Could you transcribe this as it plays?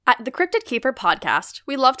At the Cryptid Keeper podcast,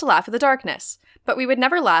 we love to laugh at the darkness, but we would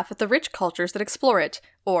never laugh at the rich cultures that explore it,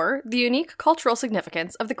 or the unique cultural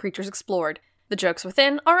significance of the creatures explored. The jokes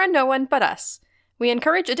within are on no one but us. We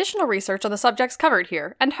encourage additional research on the subjects covered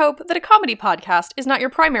here, and hope that a comedy podcast is not your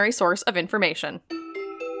primary source of information.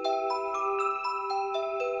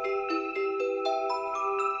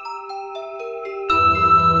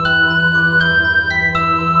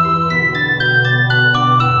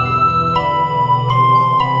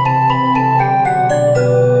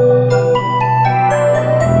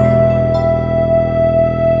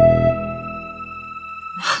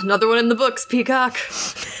 Another one in the books, Peacock.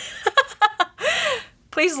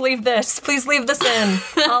 Please leave this. Please leave this in.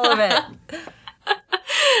 All of it.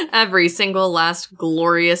 Every single last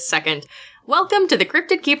glorious second. Welcome to the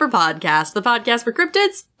Cryptid Keeper podcast, the podcast for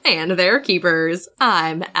cryptids and their keepers.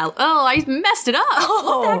 I'm Al- Oh, I messed it up.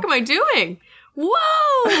 What the heck am I doing?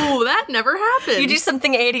 Whoa, that never happened. You do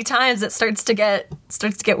something 80 times, it starts to get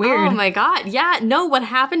weird. Oh my god. Yeah, no, what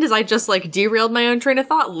happened is I just derailed my own train of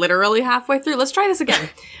thought literally halfway through. Let's try this again.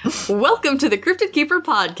 Welcome to the Cryptid Keeper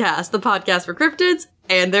podcast, the podcast for cryptids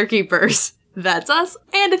and their keepers. That's us,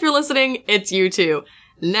 and if you're listening, it's you too.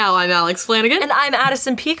 Now I'm Alex Flanagan. And I'm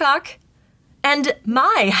Addison Peacock. And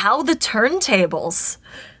how the turntables.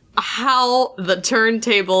 How the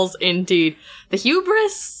turntables indeed. The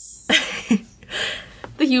hubris.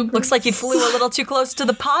 The hubris. Looks like you flew a little too close to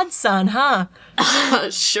the pod sun, huh?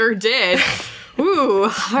 Sure did. Ooh,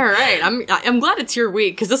 all right. I'm glad it's your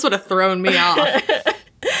week, because this would have thrown me off.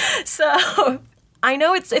 So, I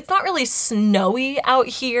know it's not really snowy out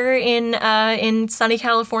here in sunny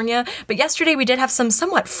California, but yesterday we did have some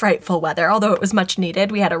somewhat frightful weather, although it was much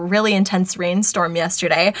needed. We had a really intense rainstorm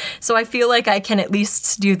yesterday, so I feel like I can at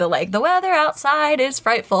least do the weather outside is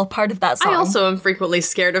frightful part of that song. I also am frequently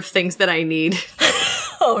scared of things that I need.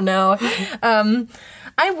 Oh no.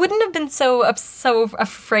 I wouldn't have been so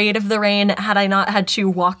afraid of the rain had I not had to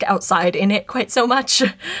walk outside in it quite so much,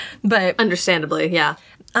 but... Understandably, yeah.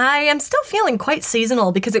 I am still feeling quite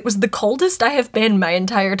seasonal because it was the coldest I have been my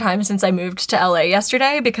entire time since I moved to LA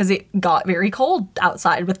yesterday, because it got very cold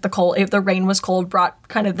outside with the cold. The rain was cold, brought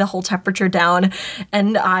kind of the whole temperature down,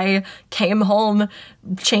 and I came home,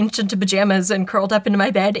 changed into pajamas, and curled up into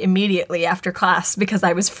my bed immediately after class because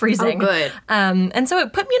I was freezing. Oh, good. And so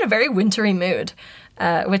it put me in a very wintry mood.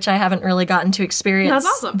 Which I haven't really gotten to experience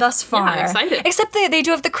thus far. Yeah, I'm excited. Except they do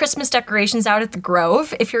have the Christmas decorations out at the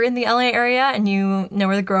Grove. If you're in the LA area and you know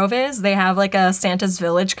where the Grove is, they have a Santa's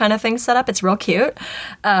Village kind of thing set up. It's real cute.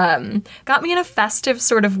 Got me in a festive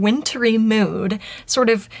sort of wintry mood, sort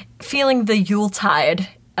of feeling the Yuletide,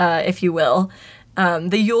 if you will.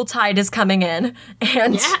 The Yuletide is coming in,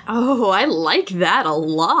 and... Yeah, I like that a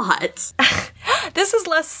lot. This is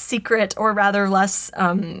less secret, or rather less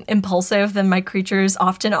impulsive than my creatures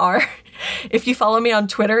often are. If you follow me on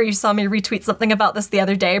Twitter, you saw me retweet something about this the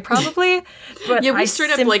other day, probably. But yeah, we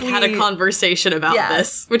straight up had a conversation about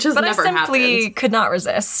this, which has never happened. But I simply could not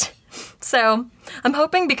resist. So, I'm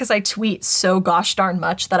hoping because I tweet so gosh darn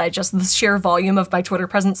much that the sheer volume of my Twitter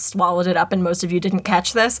presence swallowed it up and most of you didn't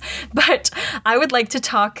catch this. But I would like to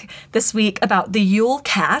talk this week about the Yule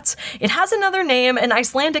Cat. It has another name, an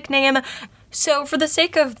Icelandic name. So for the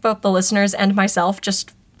sake of both the listeners and myself,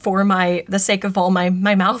 just for the sake of all my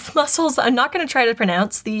mouth muscles, I'm not going to try to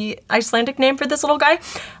pronounce the Icelandic name for this little guy,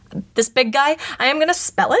 this big guy. I am going to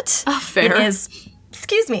spell it. Oh, fair. It is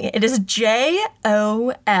Jolakottur.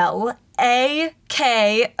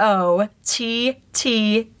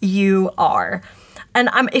 And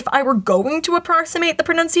if I were going to approximate the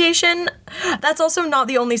pronunciation, that's also not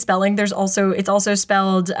the only spelling. It's also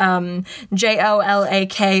spelled Jolako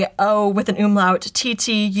with an umlaut,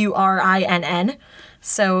 Tturinn.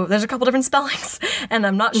 So there's a couple different spellings, and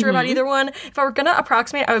I'm not sure about either one. If I were going to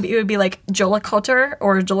approximate, it would be like Jolakottur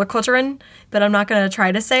or Jolakotturinn, but I'm not going to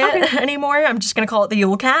try to say it anymore. I'm just going to call it the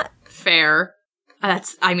Yule Cat. Fair. I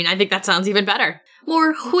think that sounds even better.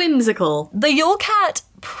 More whimsical. The Yule Cat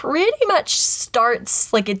pretty much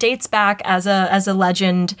starts, it dates back as a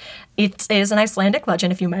legend. It is an Icelandic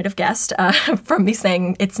legend, if you might have guessed, from me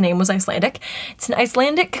saying its name was Icelandic. It's an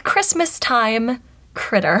Icelandic Christmas time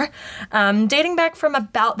critter, dating back from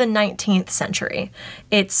about the 19th century.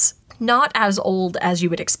 It's not as old as you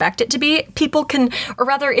would expect it to be.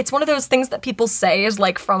 It's one of those things that people say is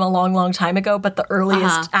from a long, long time ago, but the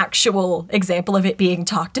earliest actual example of it being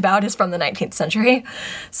talked about is from the 19th century.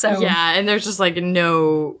 So yeah, and there's just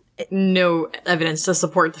no evidence to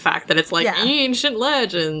support the fact that it's ancient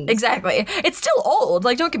legends. Exactly. It's still old.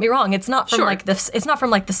 Don't get me wrong. It's not from it's not from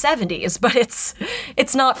the 70s, but it's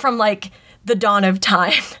not from the dawn of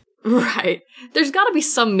time. Right. There's got to be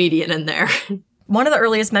some median in there. one of the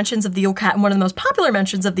earliest mentions of the Yule Cat and one of the most popular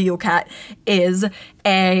mentions of the Yule Cat is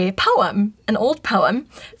a poem, an old poem.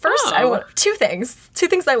 First, I want two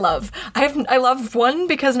things I love. I love one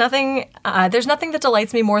because there's nothing that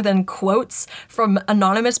delights me more than quotes from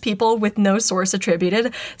anonymous people with no source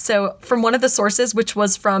attributed. So from one of the sources, which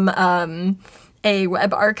was from a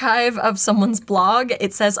web archive of someone's blog,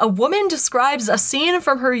 it says, "A woman describes a scene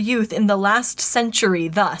from her youth in the last century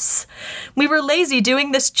thus. We were lazy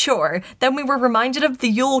doing this chore. Then we were reminded of the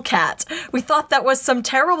Yule Cat. We thought that was some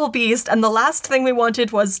terrible beast, and the last thing we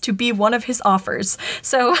wanted was to be one of his offers."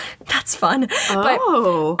 So that's fun.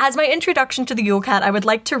 Oh. But as my introduction to the Yule Cat, I would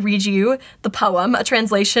like to read you the poem, a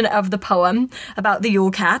translation of the poem about the Yule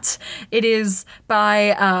Cat. It is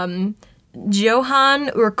by Johan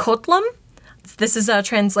Urkotlum. This is a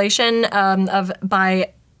translation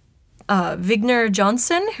by Vigner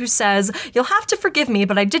Johnson, who says, "You'll have to forgive me,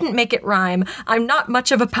 but I didn't make it rhyme. I'm not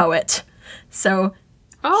much of a poet." So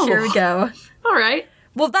here we go. All right.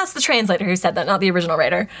 Well, that's the translator who said that, not the original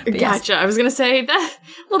writer. But Gotcha. yes. I was going to say that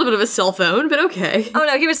a little bit of a cell phone, but okay. Oh,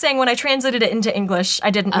 no, he was saying when I translated it into English, I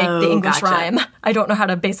didn't make the English rhyme. I don't know how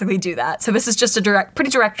to basically do that. So this is just a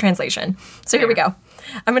pretty direct translation. So here we go.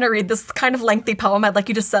 I'm going to read this kind of lengthy poem. I'd like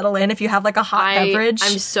you to settle in if you have like a hot beverage.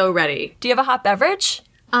 I'm so ready. Do you have a hot beverage?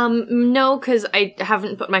 No, because I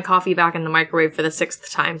haven't put my coffee back in the microwave for the 6th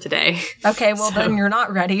time today. Okay, well then you're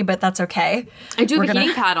not ready, but that's okay. I do have a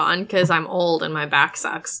heating pad on because I'm old and my back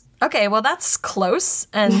sucks. Okay, well that's close,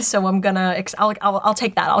 and so I'm gonna, I'll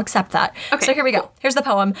take that, I'll accept that. Okay, so here we go. Here's the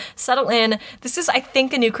poem. Settle in. This is, I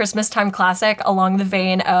think, a new Christmas time classic along the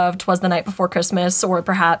vein of 'Twas the Night Before Christmas, or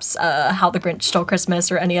perhaps How the Grinch Stole Christmas,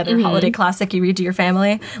 or any other holiday classic you read to your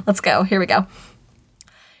family. Let's go. Here we go.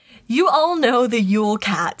 You all know the Yule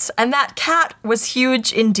Cat, and that cat was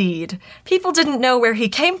huge indeed. People didn't know where he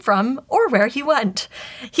came from or where he went.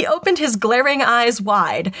 He opened his glaring eyes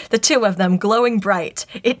wide, the two of them glowing bright.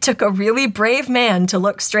 It took a really brave man to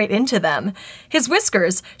look straight into them. His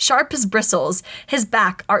whiskers, sharp as bristles, his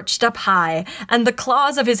back arched up high, and the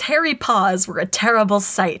claws of his hairy paws were a terrible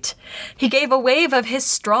sight. He gave a wave of his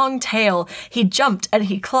strong tail. He jumped and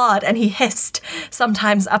he clawed and he hissed,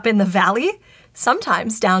 sometimes up in the valley,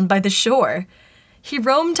 sometimes down by the shore. He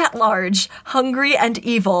roamed at large, hungry and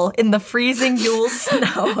evil, in the freezing Yule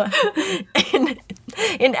snow.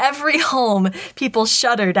 In every home, people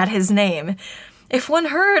shuddered at his name. If one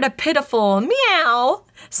heard a pitiful meow,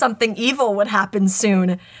 something evil would happen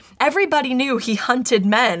soon. Everybody knew he hunted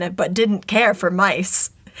men, but didn't care for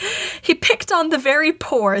mice. He picked on the very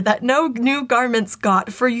poor that no new garments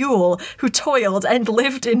got for Yule, who toiled and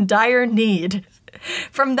lived in dire need.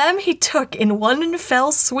 From them he took in one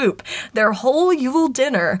fell swoop their whole Yule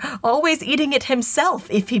dinner, always eating it himself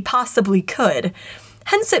if he possibly could.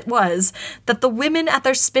 Hence it was that the women at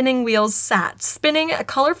their spinning wheels sat, spinning a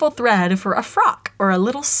colorful thread for a frock or a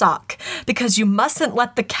little sock, because you mustn't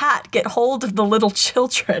let the cat get hold of the little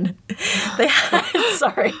children. They had,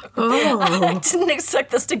 sorry. Oh. I didn't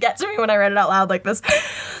expect this to get to me when I read it out loud like this.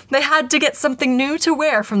 They had to get something new to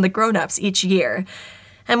wear from the grown-ups each year.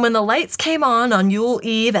 And when the lights came on Yule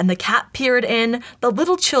Eve and the cat peered in, the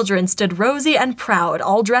little children stood rosy and proud,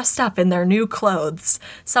 all dressed up in their new clothes.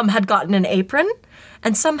 Some had gotten an apron,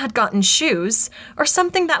 and some had gotten shoes, or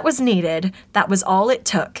something that was needed. That was all it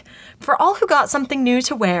took. For all who got something new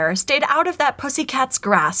to wear stayed out of that pussycat's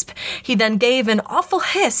grasp. He then gave an awful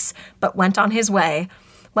hiss, but went on his way.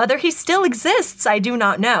 Whether he still exists, I do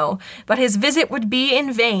not know, but his visit would be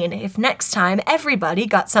in vain if next time everybody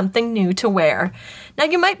got something new to wear. Now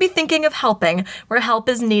you might be thinking of helping where help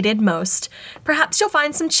is needed most. Perhaps you'll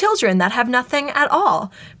find some children that have nothing at all.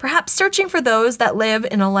 Perhaps searching for those that live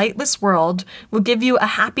in a lightless world will give you a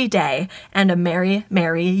happy day and a merry,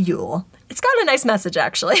 merry Yule. It's got a nice message,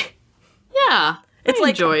 actually. Yeah. It's I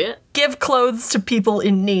like, enjoy it. Give clothes to people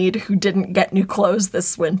in need who didn't get new clothes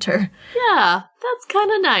this winter. Yeah, that's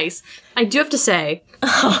kind of nice. I do have to say,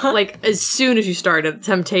 like, as soon as you started, the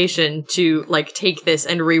temptation to, like, take this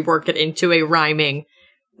and rework it into a rhyming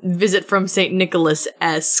Visit from St.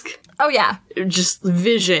 Nicholas-esque. Oh, yeah. Just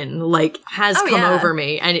vision, like, has come over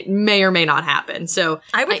me, and it may or may not happen. So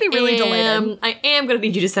I would be really delighted. I am going to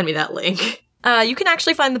need you to send me that link. You can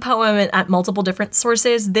actually find the poem at multiple different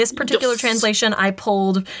sources. This particular translation I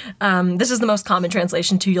pulled, this is the most common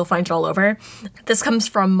translation too, you'll find it all over. This comes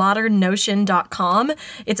from modernnotion.com.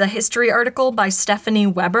 It's a history article by Stephanie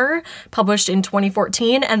Weber, published in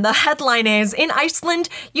 2014, and the headline is, "In Iceland,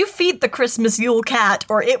 you feed the Christmas Yule Cat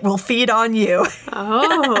or it will feed on you."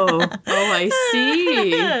 Oh, I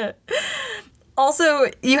see.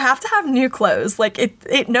 Also, you have to have new clothes. Like,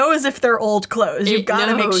 it knows if they're old clothes. You've got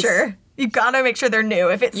to make sure. You gotta make sure they're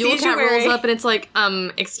new. If it Yule sees you Cat rolls wearing... up and it's like,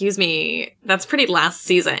 excuse me, that's pretty last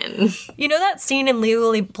season. You know that scene in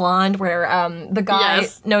Legally Blonde where the guy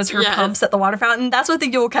knows her pumps at the water fountain? That's what the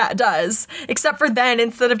Yule Cat does. Except for then,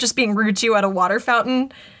 instead of just being rude to you at a water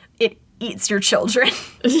fountain, it eats your children.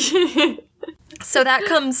 So that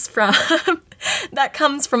comes from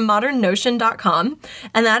modernnotion.com,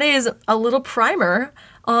 and that is a little primer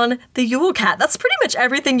on the Yule Cat. That's pretty much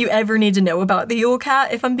everything you ever need to know about the Yule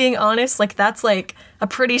Cat, if I'm being honest. Like, that's like a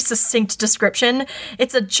pretty succinct description.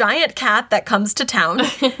 It's a giant cat that comes to town,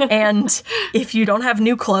 and if you don't have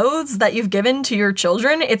new clothes that you've given to your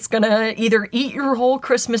children, it's gonna either eat your whole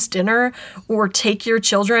Christmas dinner or take your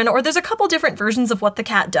children, or there's a couple different versions of what the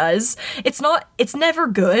cat does. It's never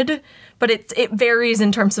good, but it varies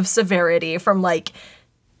in terms of severity, from like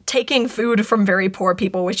taking food from very poor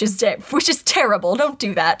people, which is terrible. Don't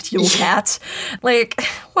do that, Yule Cat. Like,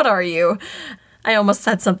 what are you? I almost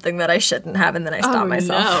said something that I shouldn't have, and then I stopped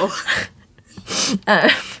myself. No.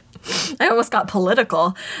 I almost got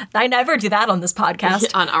political. I never do that on this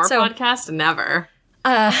podcast. On our podcast, never.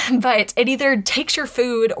 But it either takes your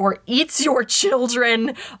food or eats your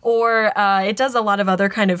children, or it does a lot of other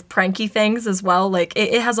kind of pranky things as well. Like,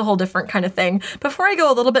 it has a whole different kind of thing. Before I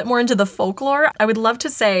go a little bit more into the folklore, I would love to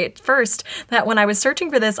say first that when I was searching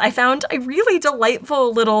for this, I found a really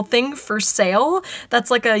delightful little thing for sale that's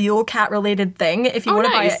like a Yule Cat related thing. If you want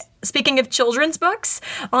to buy it. Speaking of children's books,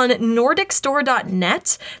 on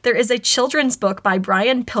NordicStore.net, there is a children's book by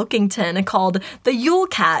Brian Pilkington called The Yule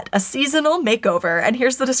Cat, A Seasonal Makeover. And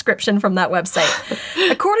here's the description from that website.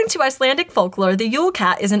 According to Icelandic folklore, the Yule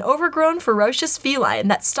Cat is an overgrown, ferocious feline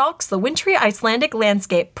that stalks the wintry Icelandic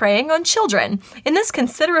landscape, preying on children. In this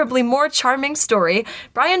considerably more charming story,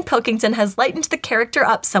 Brian Pilkington has lightened the character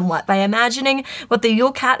up somewhat by imagining what the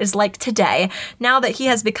Yule Cat is like today, now that he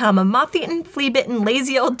has become a moth-eaten, flea-bitten,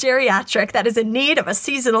 lazy old geriatric that is in need of a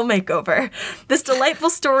seasonal makeover. This delightful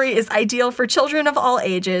story is ideal for children of all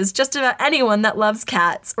ages, just about anyone that loves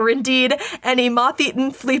cats, or indeed any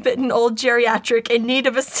moth-eaten, flea-bitten old geriatric in need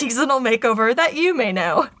of a seasonal makeover that you may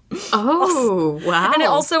know. Oh, wow. And it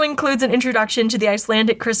also includes an introduction to the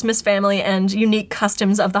Icelandic Christmas family and unique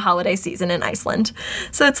customs of the holiday season in Iceland.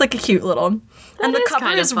 So it's like a cute little... And the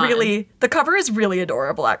cover is really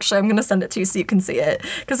adorable, actually. I'm going to send it to you so you can see it.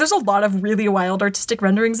 Because there's a lot of really wild artistic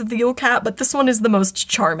renderings of the Yule Cat, but this one is the most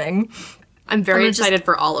charming. I'm very excited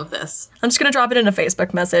for all of this. I'm just going to drop it in a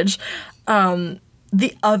Facebook message.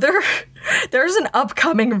 There's an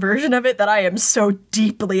upcoming version of it that I am so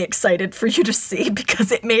deeply excited for you to see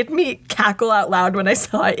because it made me cackle out loud when I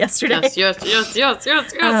saw it yesterday.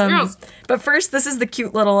 Yes. But first, this is the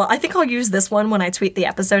cute little, I think I'll use this one when I tweet the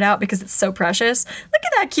episode out because it's so precious. Look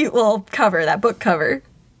at that cute little cover, that book cover.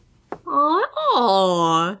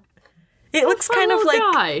 Aww. It looks kind of like...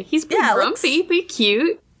 guy. He's pretty grumpy, but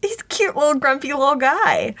cute. He's a cute little grumpy little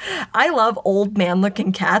guy. I love old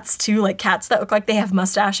man-looking cats, too. Like, cats that look like they have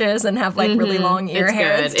mustaches and have, like, really long ear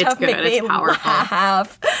hair and stuff. It's good. It's powerful.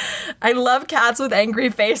 Laugh. I love cats with angry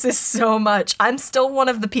faces so much. I'm still one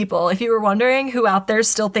of the people, if you were wondering, who out there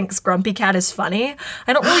still thinks Grumpy Cat is funny.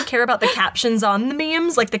 I don't really care about the captions on the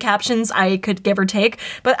memes. Like, the captions I could give or take,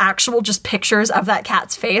 but actual just pictures of that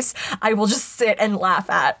cat's face, I will just sit and laugh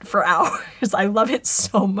at for hours. I love it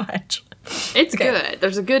so much. It's good.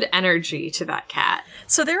 There's a good energy to that cat.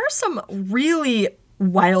 So there are some really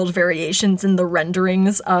wild variations in the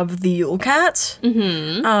renderings of the Yule Cat.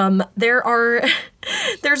 Mm-hmm.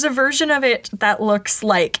 There's a version of it that looks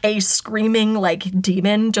like a screaming, like,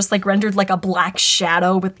 demon, just, like, rendered like a black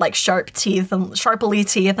shadow with, like, sharply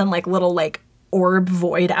teeth and, like, little, like, orb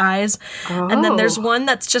void eyes. And then there's one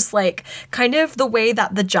that's just, like, kind of the way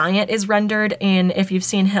that the giant is rendered in, if you've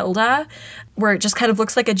seen Hilda, where it just kind of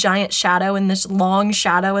looks like a giant shadow in this long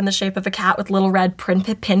shadow in the shape of a cat with little red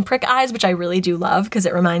pinprick eyes, which I really do love because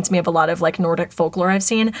it reminds me of a lot of, like, Nordic folklore I've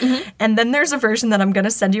seen. Mm-hmm. And then there's a version that I'm going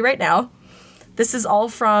to send you right now. This is all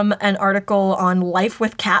from an article on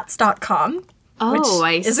lifewithcats.com. Oh,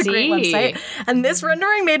 I see. Is a great website. And this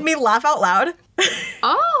rendering made me laugh out loud.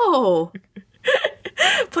 Oh.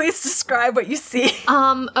 Please describe what you see.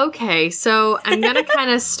 Okay, so I'm going to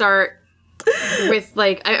kind of start with,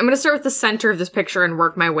 like, I'm going to start with the center of this picture and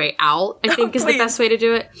work my way out, I think is the best way to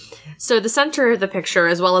do it. So the center of the picture,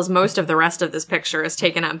 as well as most of the rest of this picture, is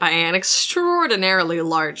taken up by an extraordinarily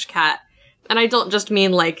large cat. And I don't just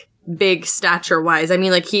mean, like, big stature-wise. I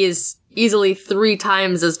mean, like, he is easily 3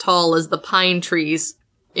 times as tall as the pine trees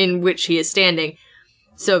in which he is standing.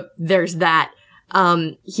 So there's that.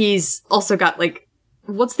 He's also got, like,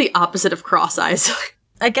 what's the opposite of cross eyes?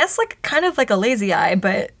 I guess, like, kind of like a lazy eye,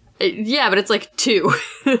 but Yeah, but it's like two.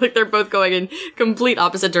 Like they're both going in complete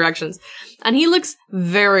opposite directions. And he looks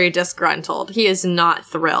very disgruntled. He is not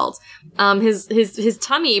thrilled. His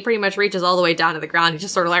tummy pretty much reaches all the way down to the ground. He's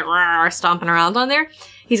just sort of like stomping around on there.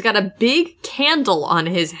 He's got a big candle on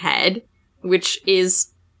his head, which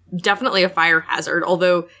is definitely a fire hazard,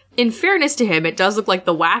 although in fairness to him, it does look like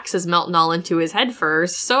the wax is melting all into his head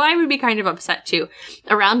furs, so I would be kind of upset too.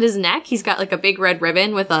 Around his neck, he's got like a big red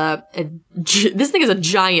ribbon with this thing is a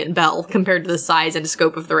giant bell compared to the size and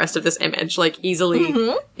scope of the rest of this image, like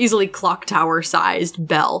easily clock tower sized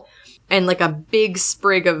bell, and like a big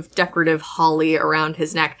sprig of decorative holly around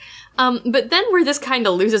his neck. But then where this kind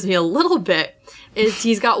of loses me a little bit is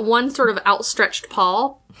he's got one sort of outstretched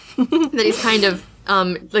paw that he's kind of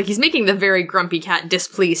like he's making the very grumpy cat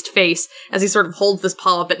displeased face as he sort of holds this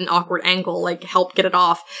paw up at an awkward angle, like help get it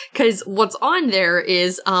off. Cause what's on there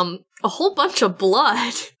is, a whole bunch of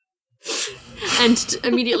blood. And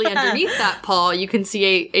immediately underneath that paw, you can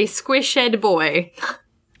see a squish-head boy.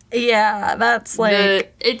 Yeah, that's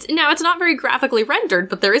like... It's not very graphically rendered,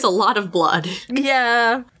 but there is a lot of blood.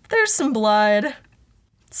 Yeah, there's some blood.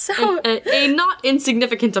 So... a not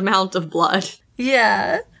insignificant amount of blood.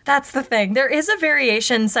 Yeah. That's the thing. There is a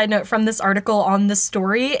variation, side note, from this article on the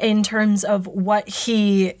story in terms of what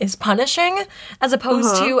he is punishing, as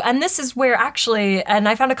opposed to, and this is where actually, and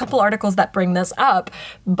I found a couple articles that bring this up,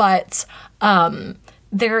 but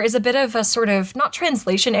there is a bit of a sort of, not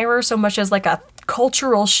translation error so much as like a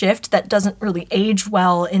cultural shift that doesn't really age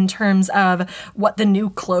well in terms of what the new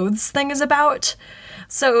clothes thing is about.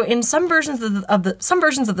 So in some versions of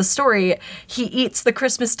the story, he eats the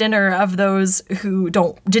Christmas dinner of those who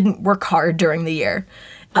didn't work hard during the year,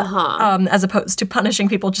 as opposed to punishing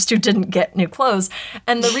people just who didn't get new clothes.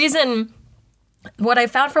 And the reason, what I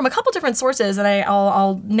found from a couple different sources, and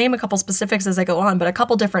I'll name a couple specifics as I go on, but a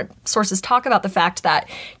couple different sources talk about the fact that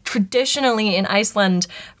traditionally in Iceland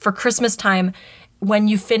for Christmas time, when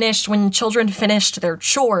children finished their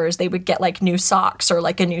chores, they would get like new socks or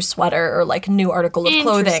like a new sweater or like a new article of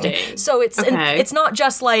clothing. So it's not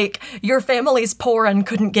just like your family's poor and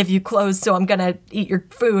couldn't give you clothes, so I'm gonna eat your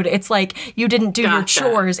food. It's like you didn't do your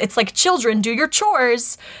chores. It's like children, do your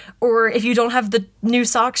chores. Or if you don't have the new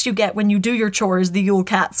socks you get when you do your chores, the Yule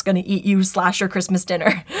Cat's gonna eat you / your Christmas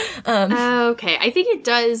dinner. Okay, I think it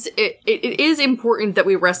does. It is important that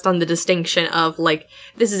we rest on the distinction of like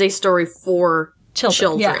this is a story for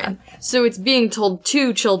children. Yeah. So it's being told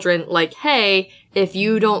to children, like, hey, if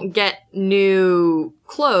you don't get new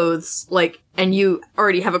clothes, like, and you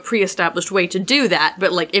already have a pre-established way to do that,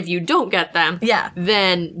 but, like, if you don't get them,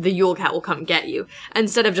 then the Yule Cat will come get you.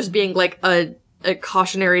 Instead of just being, like, a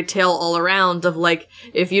cautionary tale all around of, like,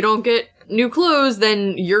 if you don't get new clothes,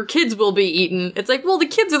 then your kids will be eaten. It's like, well, the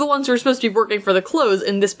kids are the ones who are supposed to be working for the clothes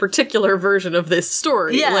in this particular version of this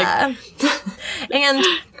story. Yeah. And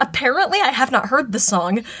apparently, I have not heard the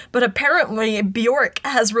song, but apparently Bjork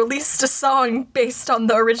has released a song based on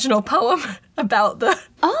the original poem about the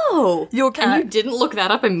Yule Cat. And you didn't look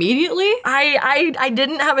that up immediately? I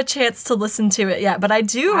didn't have a chance to listen to it yet, but I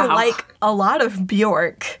do like a lot of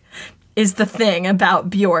Bjork is the thing about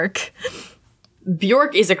Bjork.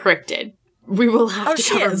 Bjork is a cryptid. We will have to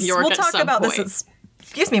cover Bjork we'll at talk some about point.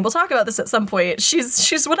 We'll talk about this at some point.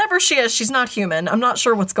 She's whatever she is, she's not human. I'm not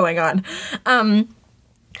sure what's going on.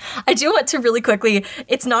 I do want to really quickly,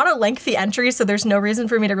 it's not a lengthy entry, so there's no reason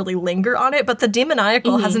for me to really linger on it, but the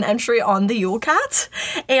Demoniacal has an entry on the Yule Cat,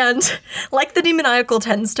 and like the Demoniacal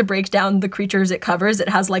tends to break down the creatures it covers, it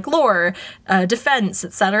has like lore, defense,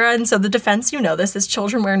 etc., and so the defense, you know this, is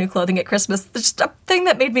children wear new clothing at Christmas. Just a thing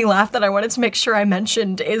that made me laugh that I wanted to make sure I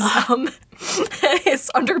mentioned is, is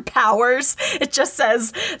under powers, it just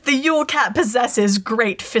says, the Yule Cat possesses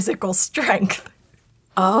great physical strength.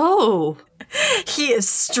 Oh. He is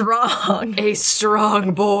strong. A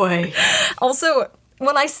strong boy. Also,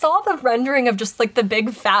 when I saw the rendering of just like the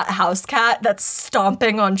big fat house cat that's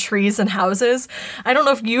stomping on trees and houses, I don't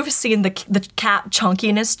know if you've seen the cat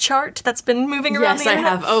chunkiness chart that's been moving around the internet. Yes, I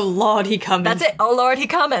have. Oh, Lord, he coming. That's it. Oh, Lord, he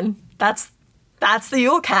coming. That's the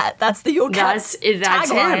Yule Cat. That's the Yule Cat's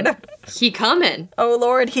tagline. Him. He coming. Oh,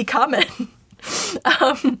 Lord, he coming.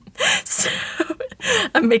 So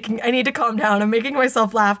I need to calm down. I'm making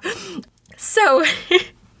myself laugh. So,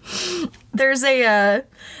 there's a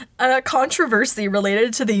controversy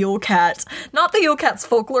related to the Yule Cat. Not the Yule Cat's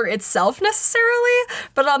folklore itself necessarily,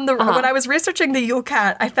 but on the when I was researching the Yule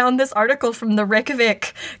Cat, I found this article from the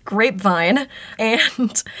Reykjavik Grapevine,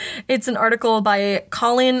 and it's an article by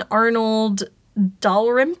Colin Arnold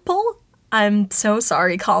Dalrymple. I'm so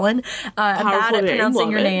sorry, Colin. I'm bad at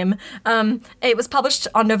pronouncing your name. It was published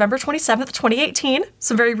on November 27th, 2018.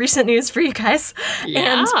 Some very recent news for you guys.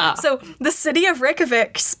 Yeah. And so the city of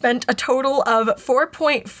Reykjavik spent a total of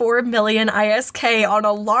 4.4 million ISK on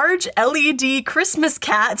a large LED Christmas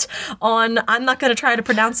cat on, I'm not going to try to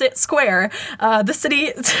pronounce it, Square. The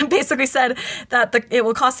city basically said that it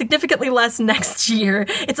will cost significantly less next year.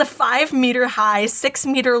 It's a 5-meter high,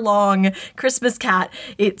 6-meter long Christmas cat.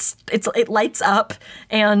 It lights up,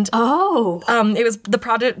 and it was the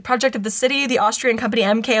project of the city, the Austrian company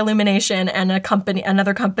MK Illumination, and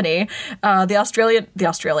another company.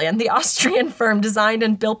 The Austrian firm designed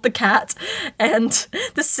and built the cat, and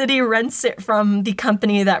the city rents it from the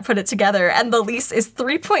company that put it together. And the lease is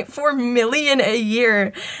 3.4 million a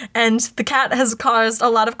year, and the cat has caused a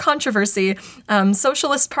lot of controversy.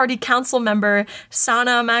 Socialist Party council member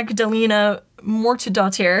Sana Magdalena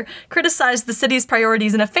Mortudottir criticized the city's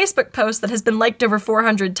priorities in a Facebook post that has been liked over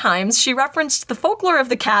 400 times. She referenced the folklore of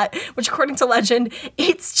the cat, which according to legend,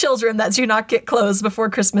 eats children that do not get clothes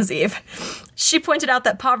before Christmas Eve. She pointed out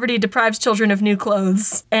that poverty deprives children of new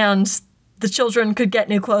clothes, and the children could get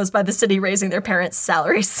new clothes by the city raising their parents'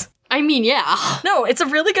 salaries. I mean, yeah. No, it's a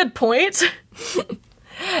really good point.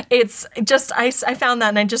 It's just, I found that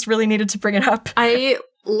and I just really needed to bring it up. I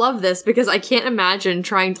love this because I can't imagine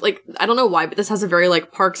trying to, like, I don't know why, but this has a very,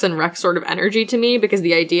 like, Parks and Rec sort of energy to me, because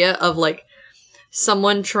the idea of, like,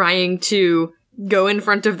 someone trying to go in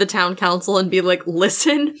front of the town council and be like,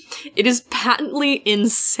 listen, it is patently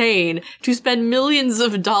insane to spend millions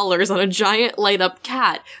of dollars on a giant light-up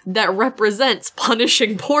cat that represents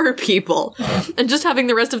punishing poor people. And just having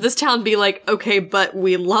the rest of this town be like, okay, but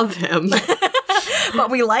we love him. But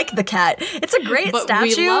we like the cat. It's a great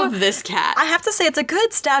statue. We love this cat. I have to say, it's a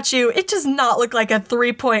good statue. It does not look like a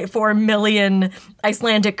 3.4 million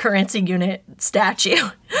Icelandic currency unit statue.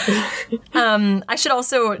 I should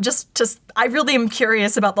also I really am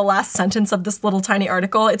curious about the last sentence of this little tiny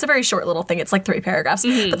article. It's a very short little thing. It's like 3 paragraphs.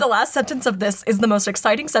 Mm-hmm. But the last sentence of this is the most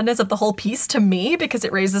exciting sentence of the whole piece to me, because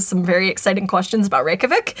it raises some very exciting questions about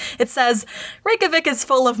Reykjavik. It says, Reykjavik is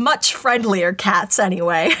full of much friendlier cats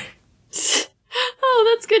anyway.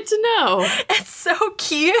 Oh, that's good to know. It's so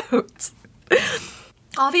cute.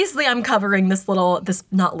 Obviously, I'm covering this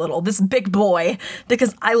big boy,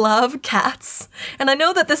 because I love cats. And I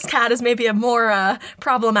know that this cat is maybe a more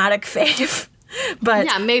problematic fave. But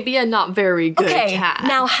yeah, maybe a not very good cat.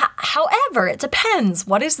 Now, however, it depends.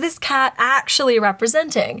 What is this cat actually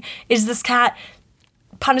representing? Is this cat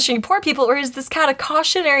punishing poor people, or is this cat a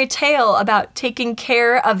cautionary tale about taking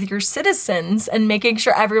care of your citizens and making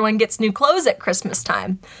sure everyone gets new clothes at Christmas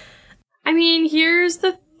time? I mean, here's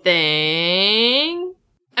the thing.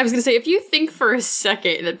 I was going to say, if you think for a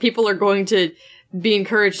second that people are going to be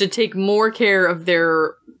encouraged to take more care of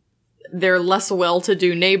their less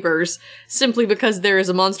well-to-do neighbors simply because there is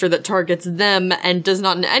a monster that targets them and does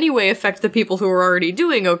not in any way affect the people who are already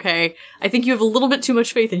doing okay, I think you have a little bit too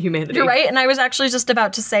much faith in humanity. You're right, and I was actually just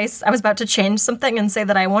about to say, I was about to change something and say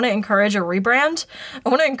that I want to encourage a rebrand. I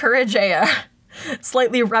want to encourage a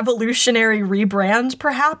slightly revolutionary rebrand,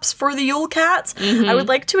 perhaps, for the Yule Cat. Mm-hmm. I would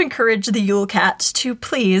like to encourage the Yule Cat to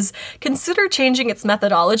please consider changing its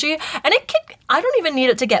methodology, and I don't even need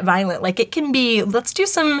it to get violent. Like, it can be, let's do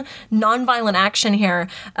some non-violent action here,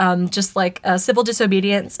 just like civil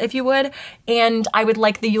disobedience, if you would. And I would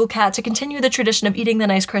like the Yule Cat to continue the tradition of eating the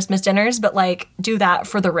nice Christmas dinners, but, like, do that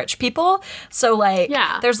for the rich people. So, like,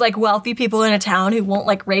 there's, like, wealthy people in a town who won't,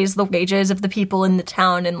 like, raise the wages of the people in the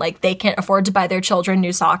town, and, like, they can't afford to buy their children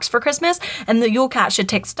new socks for Christmas. And the Yule Cat should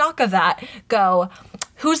take stock of that, go,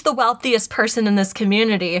 who's the wealthiest person in this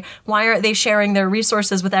community? Why aren't they sharing their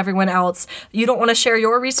resources with everyone else? You don't want to share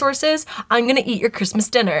your resources? I'm going to eat your Christmas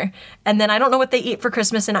dinner. And then I don't know what they eat for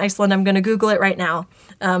Christmas in Iceland. I'm going to Google it right now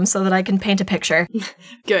so that I can paint a picture.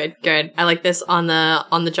 Good. I like this on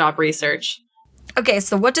the job research. Okay,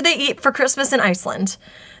 so what do they eat for Christmas in Iceland?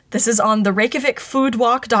 This is on the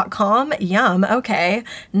ReykjavikFoodWalk.com. Yum, okay.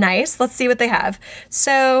 Nice. Let's see what they have.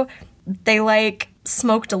 So they like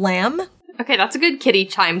smoked lamb. Okay, that's a good kitty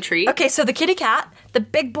time treat. Okay, so the kitty cat, the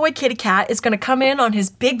big boy kitty cat, is going to come in on his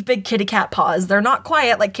big kitty cat paws. They're not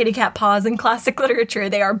quiet like kitty cat paws in classic literature.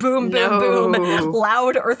 They are boom, boom, boom,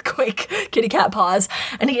 loud earthquake kitty cat paws.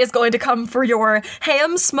 And he is going to come for your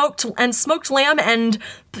ham, smoked lamb, and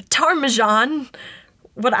parmesan.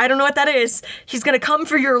 What, I don't know what that is. He's going to come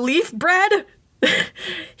for your leaf bread.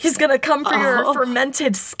 He's going to come for your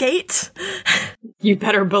fermented skate. You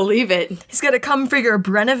better believe it. He's going to come for your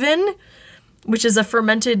brennivin, which is a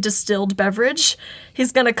fermented distilled beverage.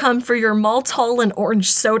 He's going to come for your maltol and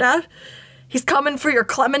orange soda. He's coming for your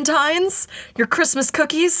clementines, your Christmas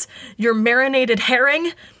cookies, your marinated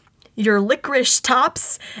herring, your licorice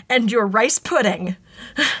tops, and your rice pudding.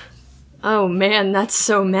 Oh man, that's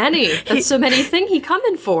so many. That's so many things he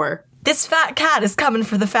coming for. This fat cat is coming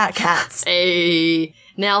for the fat cats. Hey,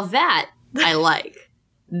 now that I like.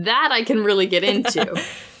 That I can really get into.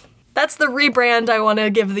 That's the rebrand I want to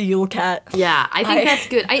give the Yule Cat. Yeah, I think that's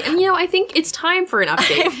good. I think it's time for an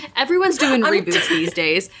update. Everyone's doing reboots these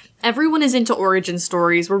days. Everyone is into origin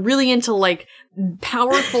stories. We're really into, like,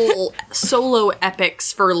 powerful solo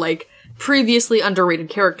epics for, like, previously underrated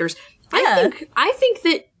characters. Yeah. I think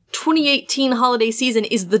that 2018 holiday season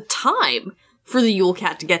is the time for the Yule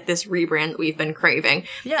Cat to get this rebrand that we've been craving.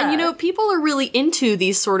 Yeah. And, people are really into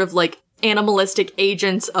these sort of, like, animalistic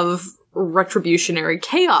agents of retributionary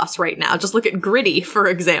chaos right now. Just look at Gritty, for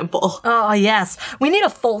example. Oh, yes. We need a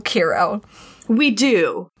folk hero. We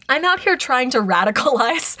do. I'm out here trying to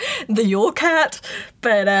radicalize the Yule Cat,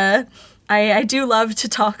 but I do love to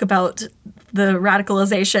talk about the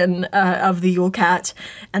radicalization of the Yule Cat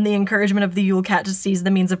and the encouragement of the Yule Cat to seize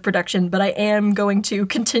the means of production, but I am going to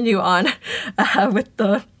continue on with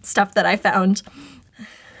the stuff that I found.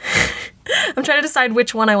 I'm trying to decide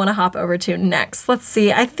which one I want to hop over to next. Let's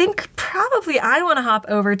see. I think probably I want to hop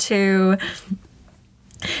over to...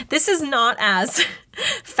 This is not as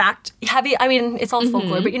fact heavy. I mean, it's all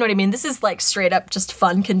folklore, but you know what I mean? This is like straight up just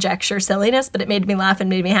fun conjecture silliness, but it made me laugh and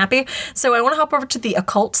made me happy. So I want to hop over to the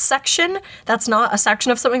occult section. That's not a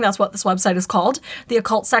section of something. That's what this website is called.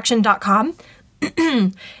 Theoccultsection.com.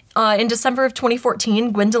 In December of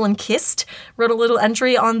 2014, Gwendolyn Kist wrote a little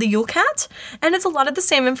entry on the Yule Cat, and it's a lot of the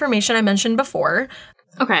same information I mentioned before.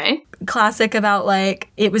 Okay. Classic about, like,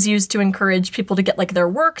 it was used to encourage people to get, like, their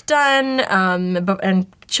work done,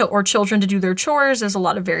 or children to do their chores. There's a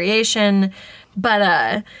lot of variation.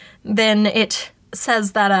 But then it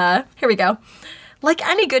says that, here we go. Like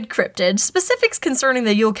any good cryptid, specifics concerning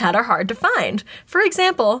the Yule Cat are hard to find. For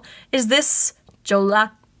example, is this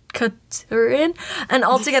Jolacaturin an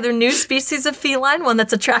altogether new species of feline, one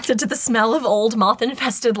that's attracted to the smell of old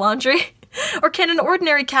moth-infested laundry? Or can an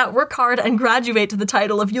ordinary cat work hard and graduate to the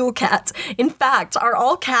title of Yule Cat? In fact, are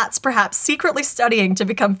all cats perhaps secretly studying to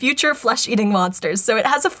become future flesh-eating monsters? So it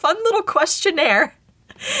has a fun little questionnaire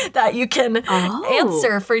that you can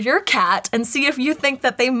answer for your cat and see if you think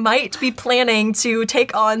that they might be planning to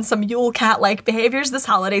take on some Yule Cat-like behaviors this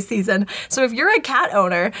holiday season. So if you're a cat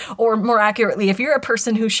owner, or more accurately, if you're a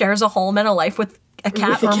person who shares a home and a life with a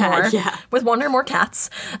cat or more, with one or more cats,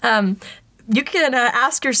 you can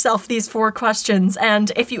ask yourself these 4 questions,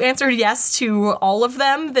 and if you answered yes to all of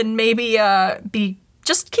them, then maybe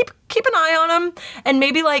just keep an eye on them, and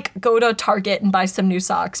maybe, like, go to Target and buy some new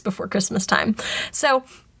socks before Christmas time. So,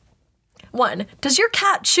 1, does your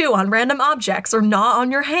cat chew on random objects or gnaw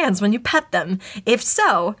on your hands when you pet them? If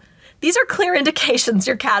so, these are clear indications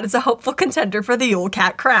your cat is a hopeful contender for the Yule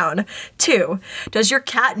Cat crown. 2, does your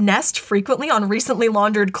cat nest frequently on recently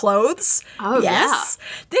laundered clothes? Oh, yes.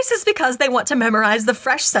 Yeah. This is because they want to memorize the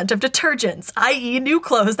fresh scent of detergents, i.e. new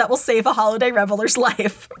clothes that will save a holiday reveler's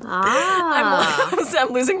life.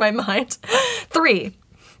 I'm losing my mind. 3,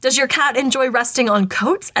 does your cat enjoy resting on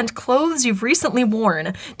coats and clothes you've recently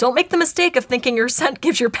worn? Don't make the mistake of thinking your scent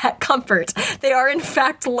gives your pet comfort. They are, in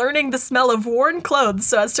fact, learning the smell of worn clothes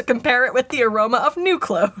so as to compare it with the aroma of new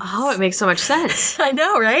clothes. Oh, it makes so much sense. I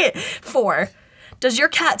know, right? 4, does your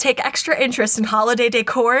cat take extra interest in holiday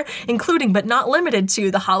decor, including but not limited to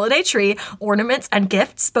the holiday tree, ornaments, and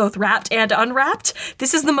gifts, both wrapped and unwrapped?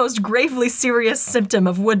 This is the most gravely serious symptom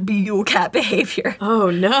of would-be Yule Cat behavior. Oh,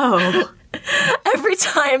 no. Every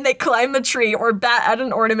time they climb the tree or bat at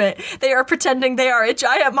an ornament, they are pretending they are a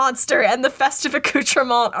giant monster, and the festive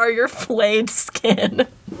accoutrement are your flayed skin.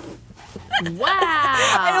 Wow.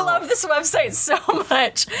 I love this website so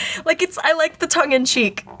much. Like, I like the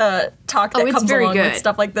tongue-in-cheek talk that comes along with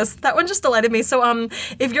stuff like this. That one just delighted me. So,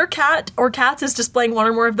 if your cat or cats is displaying one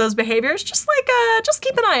or more of those behaviors, just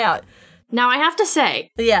keep an eye out. Now, I have to say,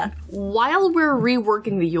 while we're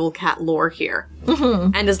reworking the Yule Cat lore here,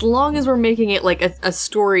 and as long as we're making it like a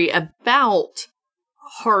story about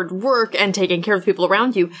hard work and taking care of the people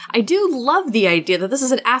around you, I do love the idea that this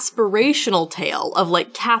is an aspirational tale of,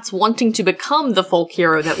 like, cats wanting to become the folk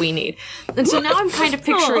hero that we need. And so now I'm kind of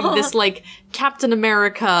picturing this, like, Captain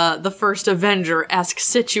America, the First Avenger-esque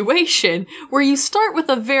situation, where you start with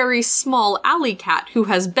a very small alley cat who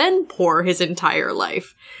has been poor his entire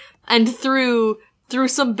life. And through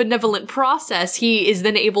some benevolent process, he is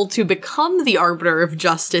then able to become the arbiter of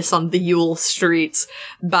justice on the Yule streets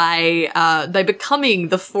by becoming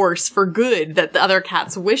the force for good that the other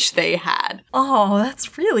cats wish they had. Oh,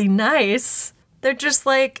 that's really nice. They're just,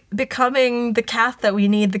 like, becoming the cat that we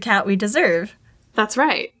need, the cat we deserve. That's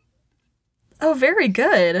right. Oh, very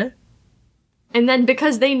good. And then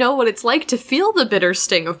because they know what it's like to feel the bitter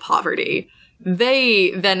sting of poverty,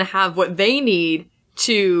 they then have what they need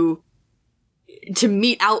to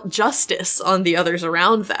mete out justice on the others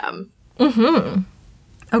around them. Mm-hmm.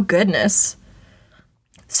 Oh, goodness.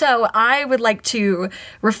 So I would like to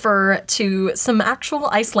refer to some actual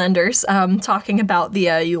Icelanders talking about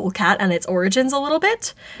the Yule Cat and its origins a little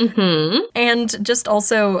bit. Mm-hmm. And just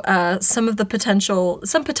also some potential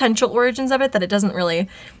origins of it that it doesn't really,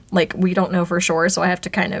 like, we don't know for sure, so I have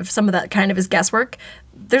to some of that kind of is guesswork.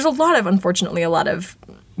 There's unfortunately, a lot of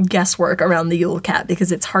guesswork around the Yule Cat because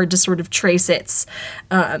it's hard to sort of trace its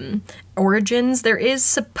origins. There is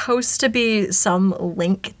supposed to be some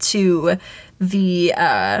link to the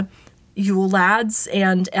Yule lads,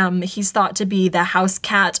 and he's thought to be the house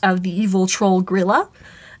cat of the evil troll Grilla,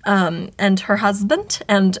 and her husband,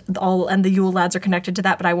 and the Yule lads are connected to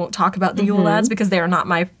that, but I won't talk about the Yule lads because they are not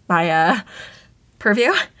my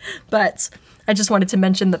purview. But I just wanted to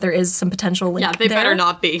mention that there is some potential link. Yeah, they better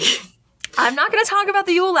not be. I'm not going to talk about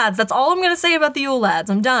the Yule lads. That's all I'm going to say about the Yule lads.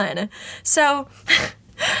 I'm done. So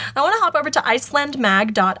I want to hop over to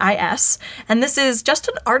icelandmag.is, and this is just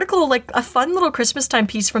an article, like a fun little Christmas time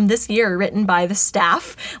piece from this year written by the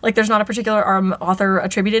staff. Like, there's not a particular author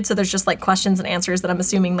attributed, so there's just like questions and answers that I'm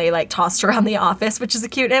assuming they like tossed around the office, which is a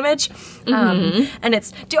cute image. And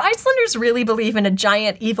it's, do Icelanders really believe in a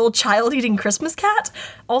giant evil child-eating Christmas cat?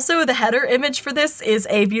 Also, the header image for this is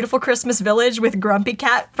a beautiful Christmas village with Grumpy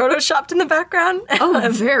Cat photoshopped in the background. Oh,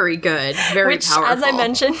 very good. Very which, powerful. as I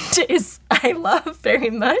mentioned, I love very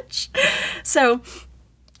much. So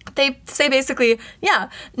they say basically, yeah,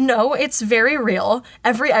 no, it's very real.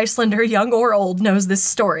 Every Icelander, young or old, knows this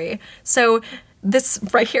story. So this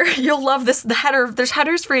right here, you'll love this. The header, there's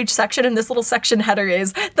headers for each section, and this little section header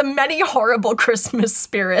is the many horrible Christmas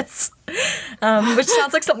spirits, which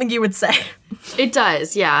sounds like something you would say. It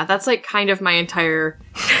does, yeah. That's like kind of my entire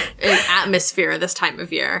atmosphere this time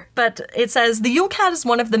of year. But it says, the Yule Cat is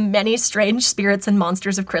one of the many strange spirits and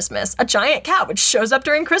monsters of Christmas. A giant cat which shows up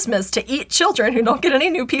during Christmas to eat children who don't get any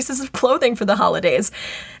new pieces of clothing for the holidays.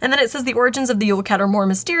 And then it says the origins of the Yule Cat are more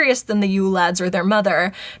mysterious than the Yule lads or their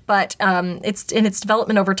mother, but its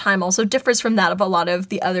development over time also differs from that of a lot of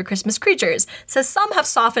the other Christmas creatures. It says some have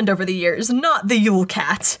softened over the years, not the Yule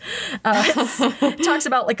Cat. It talks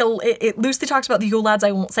about it loosely talks about the Yule lads.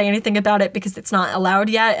 I won't say anything about it because it's not allowed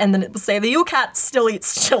yet. And then it will say the Yule Cat still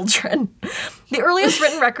eats children. The earliest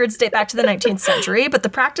written records date back to the 19th century, but the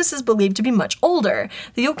practice is believed to be much older.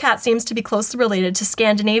 The Yule Cat seems to be closely related to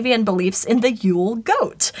Scandinavian beliefs in the Yule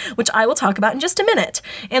goat, which I will talk about in just a minute.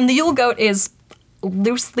 And the Yule goat is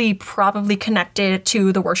loosely probably connected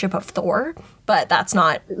to the worship of Thor, but that's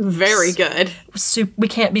not very good. We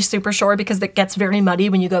can't be super sure because it gets very muddy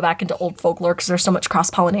when you go back into old folklore because there's so much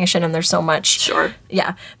cross-pollination and there's so much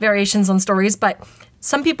variations on stories. But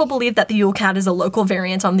some people believe that the Yule Cat is a local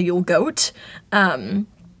variant on the Yule goat.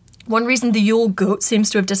 One reason the Yule goat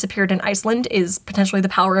seems to have disappeared in Iceland is potentially the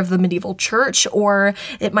power of the medieval church, or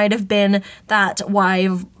it might have been that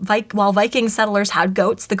while Viking settlers had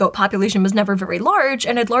goats, the goat population was never very large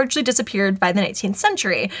and had largely disappeared by the 19th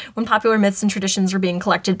century, when popular myths and traditions were being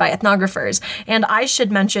collected by ethnographers. And I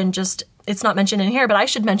should mention, it's not mentioned in here, but I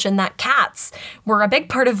should mention that cats were a big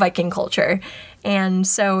part of Viking culture. And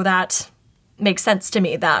so that makes sense to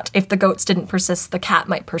me that if the goats didn't persist, the cat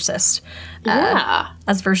might persist.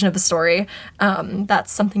 As a version of the story.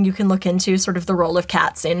 That's something you can look into, sort of the role of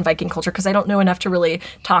cats in Viking culture, because I don't know enough to really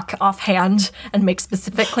talk offhand and make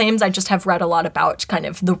specific claims. I just have read a lot about kind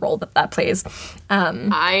of the role that plays.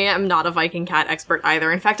 I am not a Viking cat expert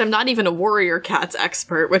either. In fact, I'm not even a warrior cats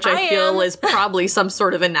expert, which I feel is probably some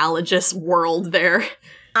sort of analogous world there.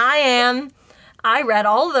 I am. I read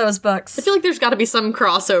all of those books. I feel like there's got to be some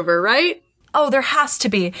crossover, right? Oh, there has to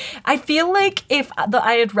be. I feel like if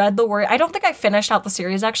I had read the Warrior... I don't think I finished out the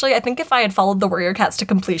series, actually. I think if I had followed the Warrior Cats to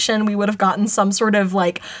completion, we would have gotten some sort of,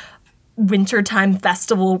 like, wintertime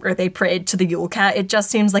festival where they prayed to the Yule Cat. It just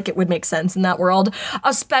seems like it would make sense in that world.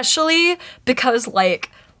 Especially because,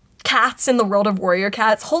 like, cats in the world of Warrior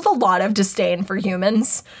Cats hold a lot of disdain for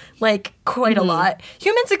humans. Like, quite a lot.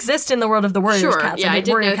 Humans exist in the world of the Warrior Cats. Yeah, I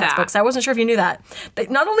did Warrior know Cats that. books. I wasn't sure if you knew that.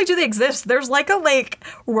 Not only do they exist, there's like a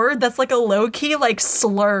word that's like a low-key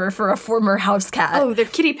slur for a former house cat. Oh, they're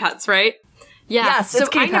kitty pets, right? Yeah. Yes, so it's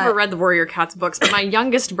kitty I never pet. read the Warrior Cats books, but my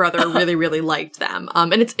youngest brother really, really liked them.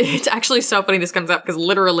 And it's actually so funny this comes up because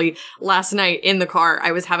literally last night in the car,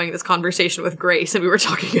 I was having this conversation with Grace and we were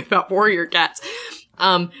talking about Warrior Cats.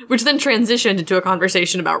 which then transitioned into a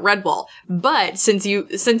conversation about Redwall. But since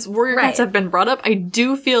warrior cats have been brought up, I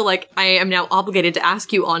do feel like I am now obligated to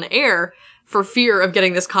ask you on air, for fear of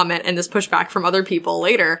getting this comment and this pushback from other people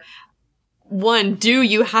later. 1, do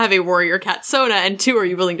you have a warrior cat Sona? And 2, are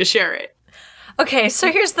you willing to share it? Okay,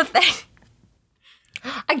 so here's the thing.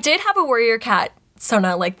 I did have a warrior cat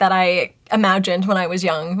Sona, like, that I imagined when I was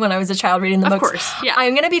young, when I was a child reading the books. Of course, yeah.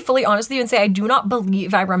 I'm going to be fully honest with you and say I do not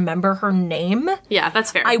believe I remember her name. Yeah,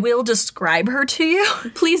 that's fair. I will describe her to you.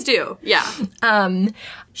 Please do, yeah.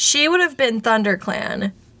 She would have been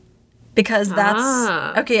ThunderClan, because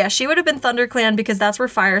that's... Okay, yeah, she would have been ThunderClan because that's where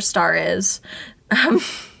Firestar is.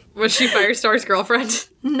 Was she Firestar's girlfriend?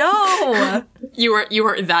 No! You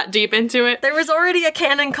weren't that deep into it? There was already a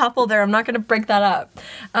canon couple there. I'm not going to break that up.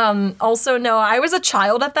 Also, no, I was a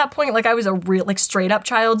child at that point. Like, I was a real, like, straight-up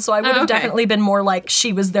child, so I would have definitely been more like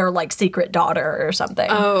she was their, like, secret daughter or something.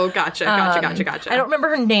 Oh, gotcha. I don't remember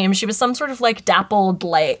her name. She was some sort of, like, dappled,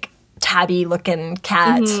 like, tabby-looking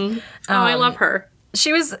cat. Mm-hmm. I love her.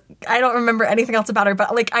 She was, I don't remember anything else about her,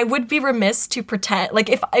 but, like, I would be remiss to pretend, like,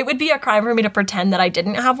 if it would be a crime for me to pretend that I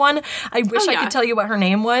didn't have one. I wish I could tell you what her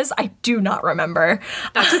name was. I do not remember.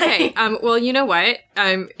 That's okay. Well, you know what?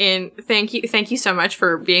 Thank you so much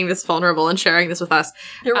for being this vulnerable and sharing this with us.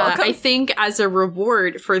 You're welcome. I think as a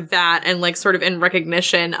reward for that, and, like, sort of in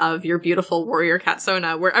recognition of your beautiful warrior cat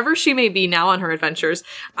Sona, wherever she may be now on her adventures,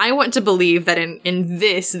 I want to believe that in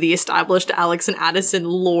this, the established Alex and Addison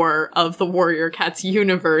lore of the warrior cats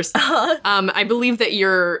universe, I believe that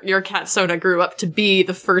your cat Sona grew up to be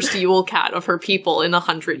the first Yule Cat of her people in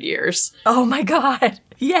 100 years. Oh my god.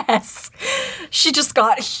 Yes. She just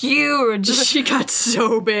got huge. She got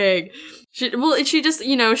so big. She just,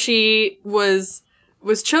 she was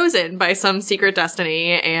chosen by some secret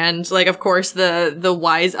destiny, and, like, of course, the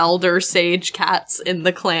wise elder sage cats in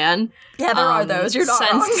the clan. Yeah, there are those. You're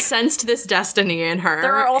not wrong. Sensed this destiny in her.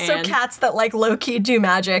 There are also cats that, like, low-key do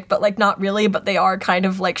magic, but, like, not really, but they are kind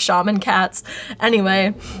of, like, shaman cats.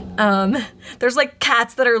 Anyway, there's, like,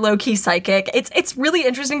 cats that are low-key psychic. It's really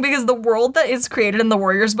interesting because the world that is created in the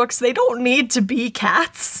Warriors books, they don't need to be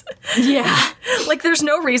cats. Yeah. Like, there's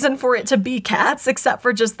no reason for it to be cats, except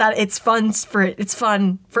for just that it's fun for it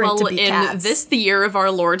to be cats. In this, the year of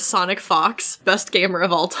our Lord Sonic Fox, best gamer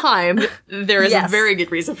of all time, there is a very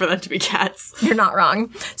good reason for them to be cats. You're not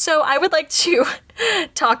wrong. So I would like to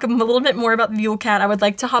talk a little bit more about the Yule Cat. I would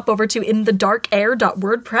like to hop over to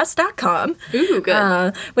inthedarkair.wordpress.com. Ooh,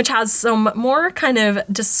 good. Which has some more kind of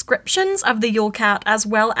descriptions of the Yule Cat, as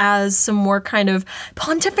well as some more kind of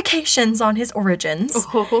pontifications on his origins.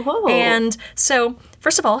 Oh. And so,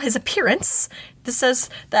 first of all, his appearance. This says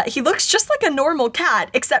that he looks just like a normal cat,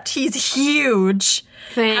 except he's huge.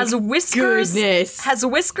 Has whiskers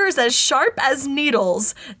as sharp as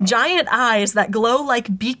needles, giant eyes that glow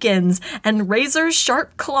like beacons, and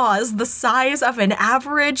razor-sharp claws the size of an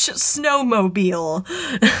average snowmobile.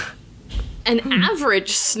 An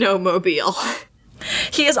average snowmobile.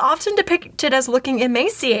 He is often depicted as looking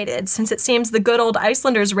emaciated, since it seems the good old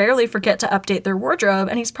Icelanders rarely forget to update their wardrobe,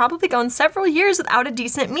 and he's probably gone several years without a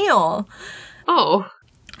decent meal. Oh.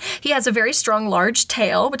 He has a very strong, large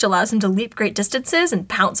tail, which allows him to leap great distances and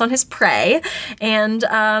pounce on his prey. And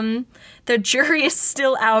the jury is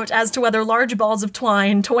still out as to whether large balls of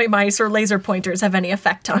twine, toy mice, or laser pointers have any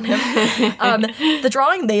effect on him. The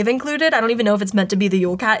drawing they've included, I don't even know if it's meant to be the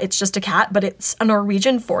Yule Cat. It's just a cat, but it's a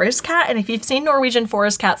Norwegian forest cat. And if you've seen Norwegian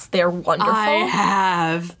forest cats, they're wonderful. I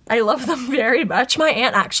have. I love them very much. My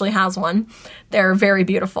aunt actually has one. They're very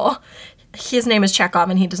beautiful. His name is Chekhov,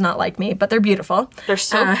 and he does not like me, but they're beautiful. They're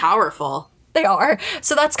so powerful. They are.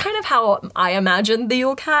 So that's kind of how I imagine the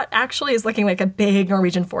Yule Cat actually is looking like a big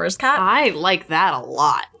Norwegian forest cat. I like that a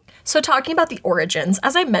lot. So talking about the origins,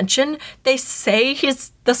 as I mentioned, they say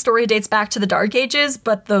the story dates back to the Dark Ages,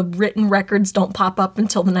 but the written records don't pop up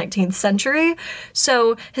until the 19th century.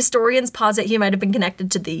 So historians posit he might have been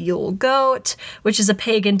connected to the Yule Goat, which is a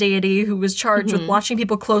pagan deity who was charged with watching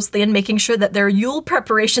people closely and making sure that their Yule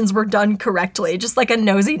preparations were done correctly, just like a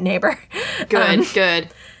nosy neighbor. Good.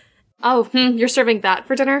 Oh, you're serving that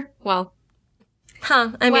for dinner? Well.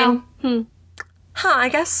 I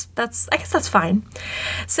guess that's fine.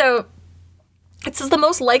 So it says the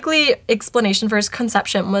most likely explanation for his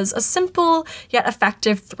conception was a simple yet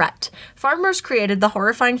effective threat. Farmers created the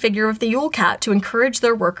horrifying figure of the Yule Cat to encourage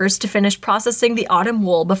their workers to finish processing the autumn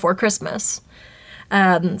wool before Christmas.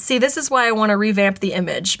 See, this is why I want to revamp the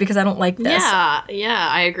image, because I don't like this. Yeah,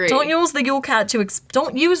 I agree. Don't use the Yule Cat to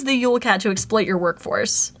exploit your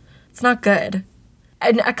workforce. It's not good.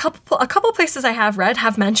 and a couple places I have read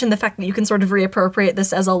have mentioned the fact that you can sort of reappropriate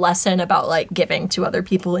this as a lesson about like giving to other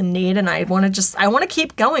people in need. And I want to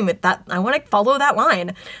keep going with that. I want to follow that line.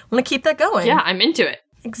 I want to keep that going. Yeah, I'm into it.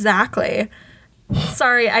 Exactly.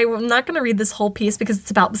 Sorry, I'm not going to read this whole piece because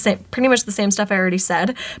it's about pretty much the same stuff I already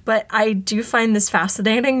said, but I do find this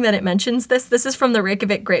fascinating that it mentions this. This is from the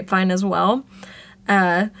Reykjavik Grapevine as well.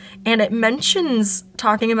 And it mentions,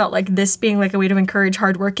 talking about like this being like a way to encourage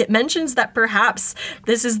hard work, it mentions that perhaps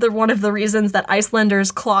this is one of the reasons that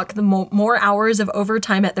Icelanders clock the more hours of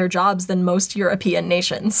overtime at their jobs than most European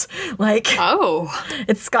nations. Like,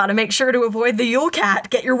 it's got to make sure to avoid the Yule Cat.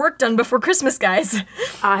 Get your work done before Christmas, guys.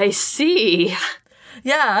 I see.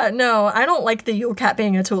 Yeah, no, I don't like the Yule Cat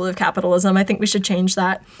being a tool of capitalism. I think we should change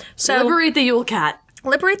that. So liberate the Yule Cat.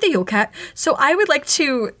 Liberate the Yule Cat. So I would like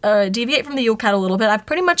to deviate from the Yule Cat a little bit. I've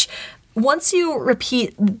pretty much, once you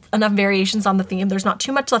repeat enough variations on the theme, there's not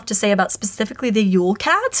too much left to say about specifically the Yule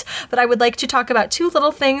Cat, but I would like to talk about two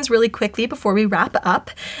little things really quickly before we wrap up,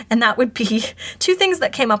 and that would be two things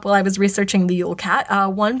that came up while I was researching the Yule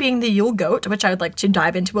Cat. One being the Yule Goat, which I would like to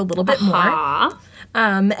dive into a little bit more.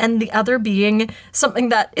 And the other being something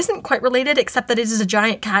that isn't quite related, except that it is a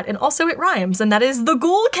giant cat, and also it rhymes, and that is the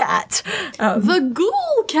Ghoul Cat. The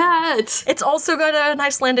Ghoul Cat! It's also got an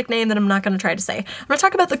Icelandic name that I'm not going to try to say. I'm going to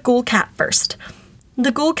talk about the Ghoul Cat first.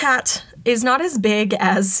 The Ghoul Cat is not as big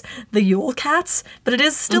as the Yule Cats, but it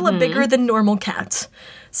is still a bigger than normal cat.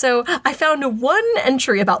 So I found one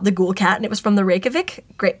entry about the Ghoul Cat, and it was from the Reykjavik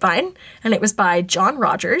Grapevine, and it was by John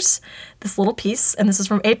Rogers, this little piece, and this is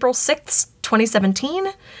from April 6th, 2017,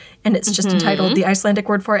 and it's just entitled The Icelandic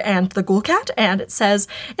Word for it and the Ghoul Cat, and it says,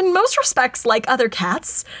 in most respects like other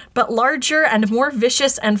cats, but larger and more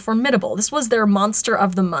vicious and formidable. This was their Monster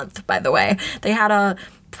of the Month, by the way. They had a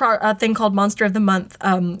thing called Monster of the Month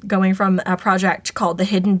going from a project called the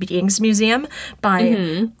Hidden Beings Museum by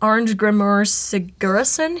Arngrimur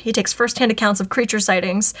Sigurðsson. He takes first-hand accounts of creature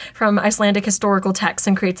sightings from Icelandic historical texts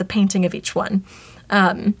and creates a painting of each one,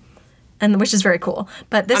 and which is very cool.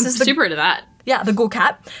 But this is super into that. Yeah, the Ghoul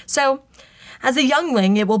Cat. So, as a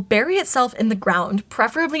youngling, it will bury itself in the ground,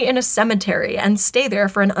 preferably in a cemetery, and stay there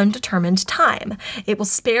for an undetermined time. It will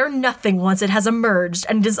spare nothing once it has emerged,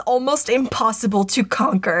 and it is almost impossible to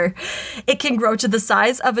conquer. It can grow to the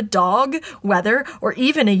size of a dog, wether, or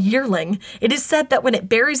even a yearling. It is said that when it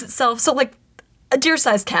buries itself, so like a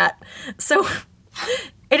deer-sized cat, so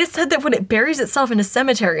it is said that when it buries itself in a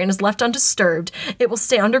cemetery and is left undisturbed, it will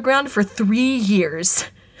stay underground for 3 years.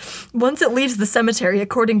 Once it leaves the cemetery,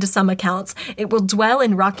 according to some accounts, it will dwell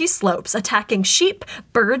in rocky slopes, attacking sheep,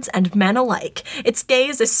 birds, and men alike. Its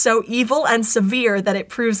gaze is so evil and severe that it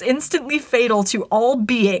proves instantly fatal to all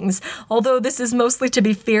beings, although this is mostly to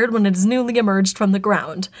be feared when it is newly emerged from the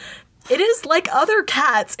ground. It is like other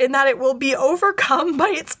cats in that it will be overcome by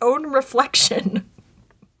its own reflection.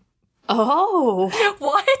 Oh.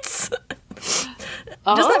 What?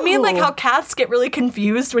 Does that mean like how cats get really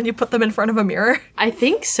confused when you put them in front of a mirror? I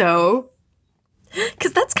think so.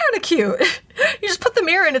 Because that's kind of cute. You just put the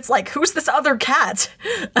mirror and it's like, who's this other cat?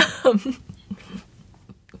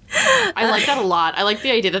 I like that a lot. I like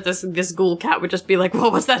the idea that this Ghoul Cat would just be like, whoa,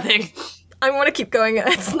 what's that thing? I want to keep going.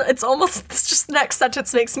 It's almost, this just next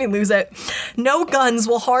sentence makes me lose it. No guns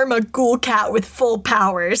will harm a Ghoul Cat with full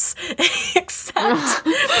powers, except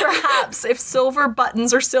perhaps if silver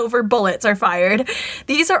buttons or silver bullets are fired.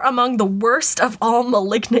 These are among the worst of all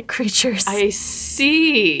malignant creatures. I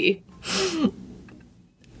see.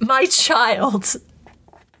 My child.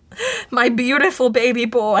 My beautiful baby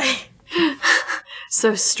boy.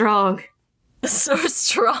 So strong. So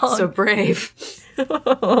strong. So brave.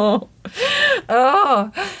 Oh.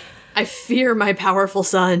 I fear my powerful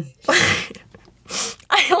son.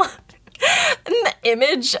 The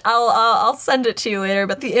image, I'll send it to you later,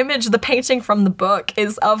 but the image, the painting from the book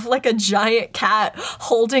is of like a giant cat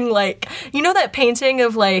holding like, you know that painting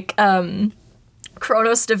of like,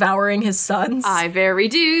 Kronos devouring his sons? I very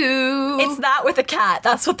do. It's that with a cat.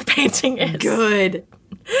 That's what the painting is. Good.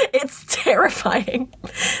 It's terrifying.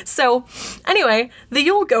 So, anyway, the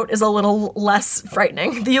Yule Goat is a little less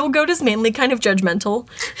frightening. The Yule Goat is mainly kind of judgmental,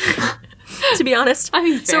 to be honest. I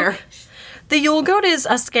mean, fair. So, the Yule Goat is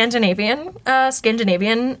a Scandinavian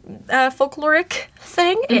folkloric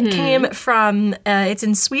thing. It came from, it's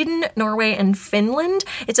in Sweden, Norway, and Finland.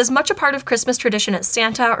 It's as much a part of Christmas tradition as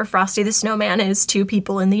Santa or Frosty the Snowman is to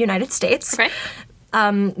people in the United States. Okay.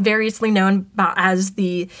 Variously known as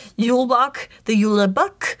the Julebak, the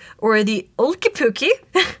Julebuk, or the Olkipuki.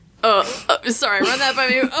 Sorry, run that by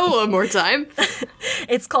me one more time.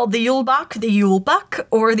 It's called the Yule Bak, the Yule Buck,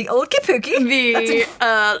 or the Old Kipuki.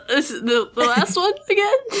 The last one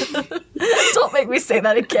again? Don't make me say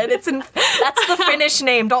that again. That's the Finnish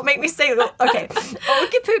name. Don't make me say it. Okay. Old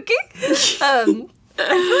Kipuki. I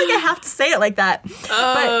feel like I have to say it like that.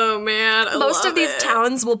 Oh, man. Most of these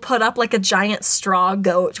towns will put up like a giant straw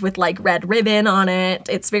goat with like red ribbon on it.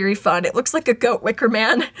 It's very fun. It looks like a goat wicker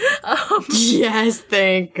man. Yes,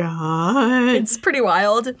 thank God. It's pretty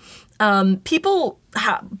wild. People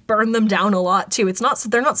burn them down a lot too.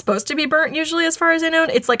 They're not supposed to be burnt usually, as far as I know.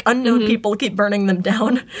 It's like unknown people keep burning them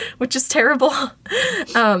down, which is terrible.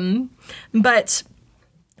 But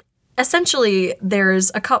essentially,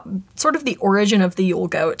 there's sort of the origin of the Yule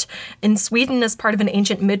goat. In Sweden, as part of an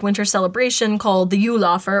ancient midwinter celebration called the Yule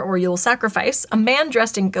offer or Yule sacrifice, a man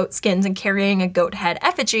dressed in goat skins and carrying a goat head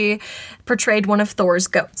effigy portrayed one of Thor's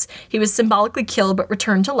goats. He was symbolically killed but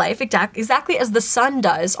returned to life exactly as the sun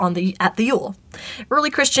does at the Yule. Early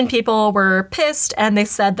Christian people were pissed, and they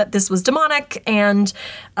said that this was demonic, and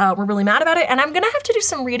were really mad about it. And I'm going to have to do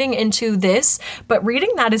some reading into this, but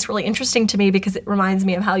reading that is really interesting to me because it reminds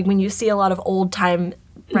me of how when you see a lot of old-time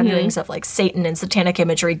renderings of like Satan and satanic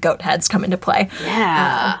imagery, goat heads come into play.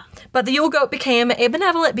 Yeah. But the Yule goat became a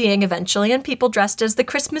benevolent being eventually, and people dressed as the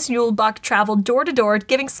Christmas Yule Buck traveled door to door,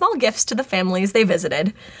 giving small gifts to the families they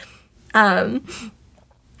visited.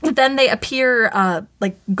 Then they appear,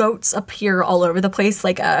 like, goats appear all over the place.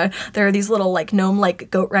 Like, there are these little, like, gnome-like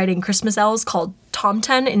goat-riding Christmas elves called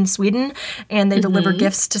tomten in Sweden, and they deliver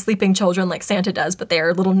gifts to sleeping children like Santa does, but they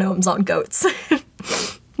are little gnomes on goats,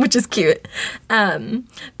 which is cute.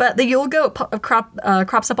 But the Yule goat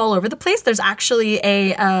crops up all over the place. There's actually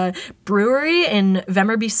a brewery in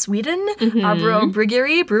Vemmerby, Sweden. Bro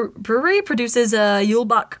Brewery produces a Yule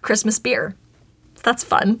Buck Christmas beer. That's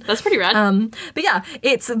fun. That's pretty rad. But yeah,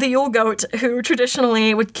 it's the Yule goat who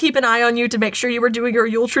traditionally would keep an eye on you to make sure you were doing your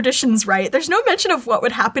Yule traditions right. There's no mention of what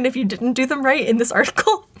would happen if you didn't do them right in this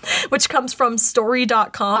article, which comes from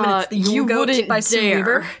story.com, and it's the Yule Goat by Sue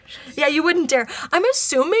Weaver. Yeah, you wouldn't dare. I'm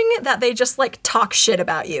assuming that they just, like, talk shit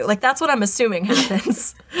about you. Like, that's what I'm assuming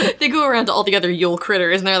happens. They go around to all the other Yule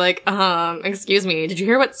critters, and they're like, excuse me, did you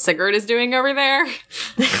hear what Sigurd is doing over there?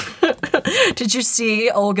 Did you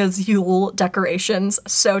see Olga's Yule decorations?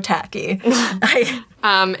 So tacky.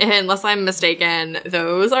 Unless I'm mistaken,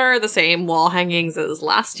 those are the same wall hangings as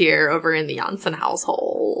last year over in the Janssen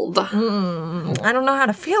household. I don't know how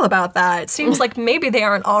to feel about that. It seems like maybe they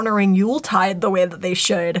aren't honoring Yuletide the way that they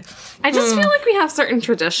should. I just feel like we have certain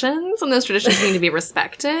traditions, and those traditions need to be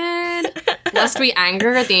respected, lest we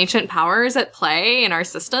anger at the ancient powers at play in our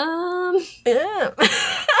system. Yeah.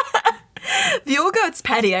 The Yule goat's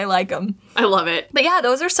petty. I like them. I love it. But yeah,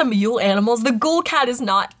 those are some Yule animals. The Yule Cat is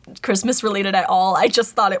not Christmas related at all. I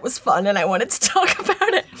just thought it was fun and I wanted to talk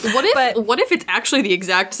about it. What if it's actually the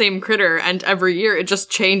exact same critter and every year it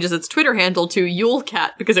just changes its Twitter handle to Yule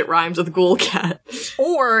Cat because it rhymes with Ghoul Cat?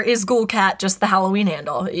 Or is Ghoul Cat just the Halloween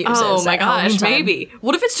handle it uses? Oh my gosh, maybe.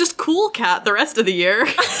 What if it's just Cool Cat the rest of the year?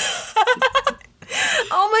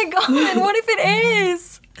 Oh my god, what if it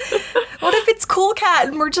is? What if it's Cool Cat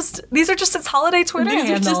and these are just its holiday Twitter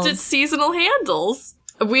handles? These are just its seasonal handles.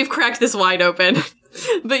 We've cracked this wide open.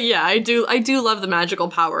 But yeah, I do love the magical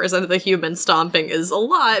powers, and the human stomping is a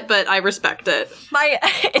lot, but I respect it.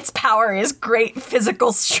 Its power is great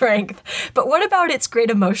physical strength, but what about its great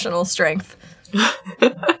emotional strength?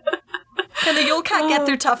 Can the Yule Cat get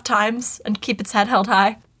through tough times and keep its head held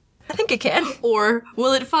high? I think it can. Or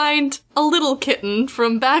will it find a little kitten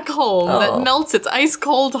from back home that melts its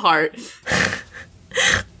ice-cold heart?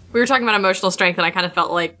 We were talking about emotional strength, and I kind of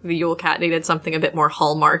felt like the Yule Cat needed something a bit more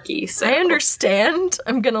hallmarky. So. I understand.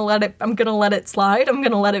 I'm gonna let it slide. I'm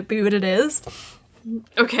gonna let it be what it is.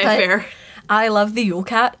 Okay, fair. I love the Yule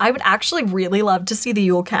Cat. I would actually really love to see the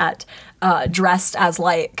Yule Cat dressed as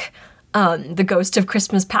like the ghost of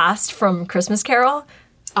Christmas Past from Christmas Carol.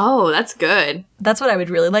 Oh, that's good. That's what I would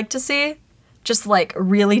really like to see. Just like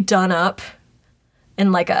really done up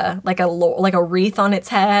in like a wreath on its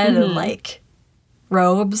head and like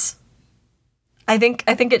robes. I think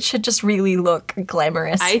it should just really look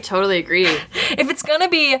glamorous. I totally agree. If it's gonna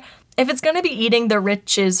be eating the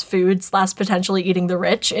rich's food / potentially eating the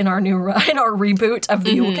rich in our reboot of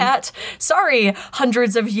the Yule Cat, sorry,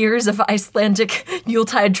 hundreds of years of Icelandic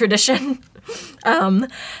Yuletide tradition. Then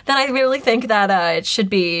I really think that it should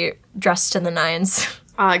be dressed in the nines.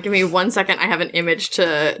 Give me 1 second. I have an image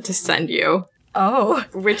to send you. Oh.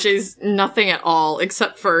 Which is nothing at all,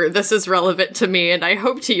 except for this is relevant to me, and I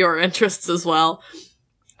hope to your interests as well.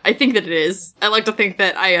 I think that it is. I like to think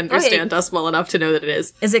that I understand us well enough to know that it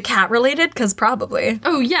is. Is it cat related? Because probably.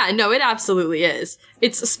 Oh, yeah, no, it absolutely is.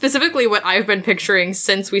 It's specifically what I've been picturing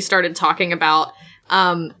since we started talking about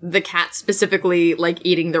the cat specifically, like,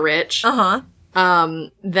 eating the rich. Uh-huh.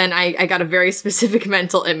 Then I got a very specific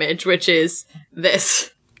mental image, which is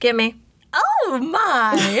this. Give me. Oh,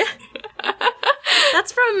 my.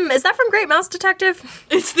 Is that from Great Mouse Detective?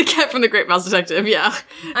 It's the cat from the Great Mouse Detective, yeah.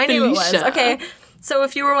 I knew it was. Okay. So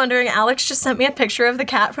if you were wondering, Alex just sent me a picture of the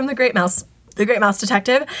cat from the Great Mouse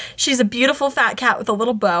Detective. She's a beautiful fat cat with a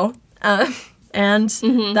little bow. And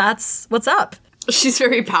that's what's up. She's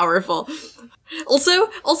very powerful. Also,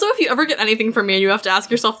 if you ever get anything from me, you have to ask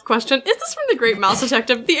yourself the question, is this from the Great Mouse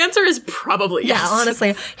Detective? The answer is probably yes. Yeah,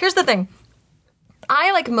 honestly. Here's the thing.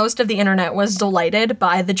 I, like most of the internet, was delighted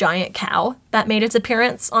by the giant cow that made its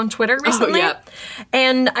appearance on Twitter recently. Oh, yeah.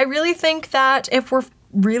 And I really think that if we're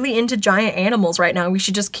really into giant animals right now, we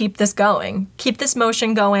should just keep this going. Keep this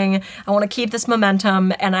motion going. I want to keep this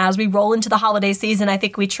momentum. And as we roll into the holiday season, I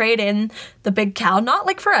think we trade in the big cow. Not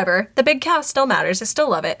like forever. The big cow still matters. I still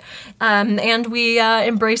love it. And we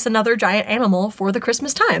embrace another giant animal for the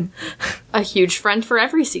Christmas time. A huge friend for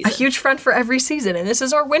every season. A huge friend for every season. And this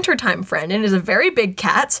is our wintertime friend. And it is a very big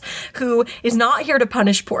cat who is not here to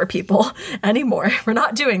punish poor people anymore. We're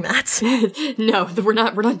not doing that. No, we're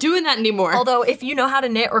not doing that anymore. Although, if you know how to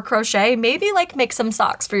knit or crochet, maybe, like, make some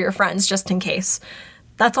socks for your friends just in case.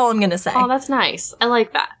 That's all I'm gonna say. Oh, that's nice. I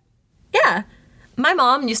like that. Yeah. My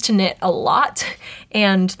mom used to knit a lot,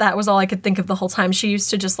 and that was all I could think of the whole time. She used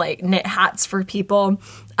to just, like, knit hats for people.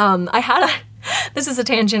 This is a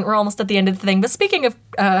tangent, we're almost at the end of the thing, but speaking of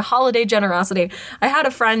holiday generosity, I had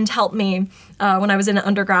a friend help me when I was in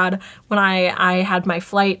undergrad, when I had my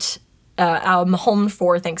flight home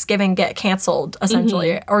for Thanksgiving get canceled,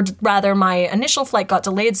 essentially. Or rather, my initial flight got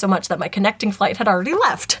delayed so much that my connecting flight had already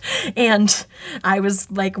left. And I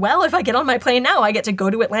was like, well, if I get on my plane now, I get to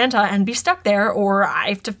go to Atlanta and be stuck there, or I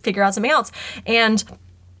have to figure out something else. And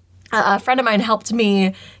a friend of mine helped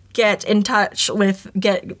me get in touch with,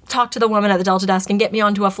 talk to the woman at the Delta desk and get me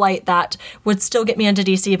onto a flight that would still get me into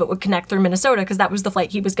DC but would connect through Minnesota, because that was the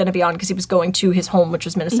flight he was going to be on, because he was going to his home, which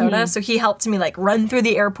was Minnesota. So he helped me, like, run through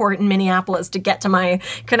the airport in Minneapolis to get to my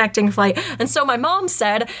connecting flight. And so my mom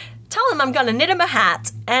said, tell him I'm gonna knit him a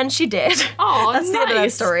hat. And she did. Oh, that's nice. the end of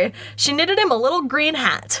that story. She knitted him a little green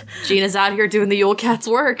hat. Gina's out here doing the Yule Cat's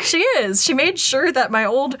work. She is. She made sure that my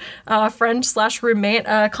old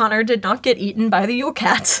friend/roommate, Connor, did not get eaten by the Yule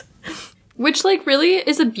Cat. Which, like, really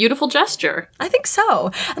is a beautiful gesture. I think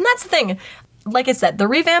so. And that's the thing. Like I said, the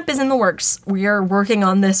revamp is in the works. We are working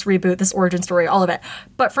on this reboot, this origin story, all of it.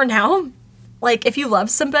 But for now, like, if you love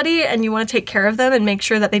somebody and you want to take care of them and make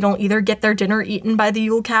sure that they don't either get their dinner eaten by the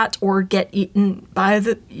Yule Cat or get eaten by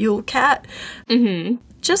the Yule Cat,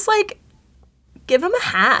 just, like, give them a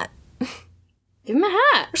hat. Give him a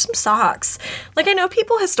hat. Or some socks. Like, I know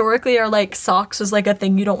people historically are like, socks is, like, a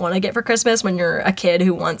thing you don't want to get for Christmas when you're a kid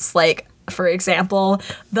who wants, like, for example,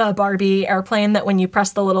 the Barbie airplane that when you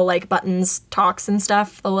press the little, like, buttons talks and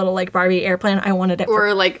stuff, the little, like, Barbie airplane. I wanted it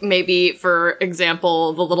Or, like, maybe, for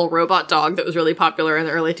example, the little robot dog that was really popular in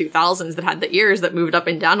the early 2000s that had the ears that moved up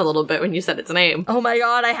and down a little bit when you said its name. Oh my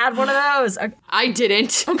god, I had one of those. I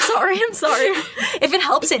didn't. I'm sorry. If it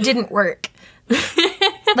helps, it didn't work.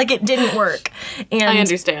 Like, it didn't work. And I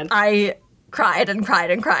understand. I cried and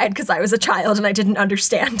cried and cried because I was a child and I didn't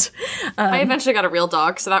understand. I eventually got a real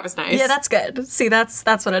dog, so that was nice. Yeah, that's good. See, that's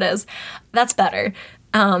what it is. That's better.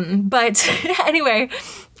 But anyway,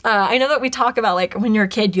 I know that we talk about, like, when you're a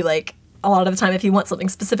kid, you, like, a lot of the time, if you want something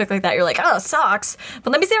specific like that, you're like, oh, socks.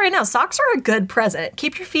 But let me say right now, socks are a good present.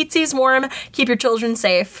 Keep your feetsies warm. Keep your children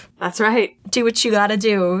safe. That's right. Do what you gotta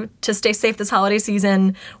do to stay safe this holiday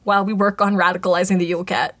season while we work on radicalizing the Yule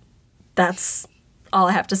Cat. That's all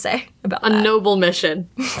I have to say about that. A noble mission.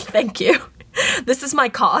 Thank you. This is my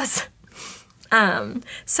cause.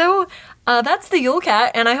 So that's the Yule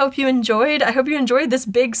Cat, and I hope you enjoyed this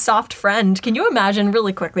big soft friend. Can you imagine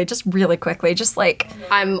really quickly, just like...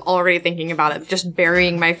 I'm already thinking about it, just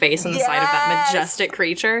burying my face in the side of that majestic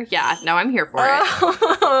creature. Yeah, no, I'm here for it.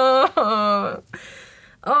 Oh,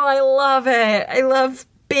 I love it. I love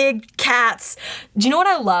big cats. Do you know what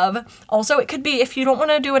I love? Also, it could be, if you don't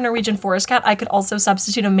want to do a Norwegian forest cat, I could also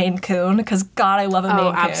substitute a Maine Coon, because God, I love a Maine Coon.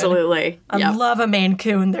 Oh, absolutely. I love a Maine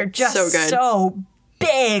Coon. They're just so good. So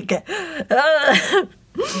big.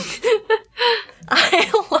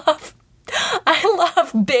 I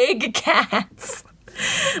love big cats.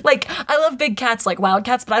 Like, I love big cats like wild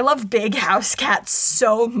cats, but I love big house cats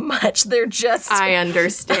so much. They're just... I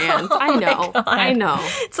understand. Oh I know. I know.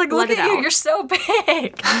 It's like, look at you. You're so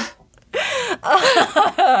big.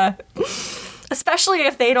 Especially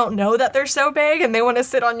if they don't know that they're so big and they want to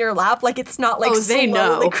sit on your lap. Like, it's not like they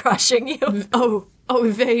slowly know. crushing you. Oh,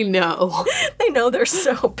 they know. They know they're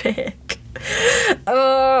so big.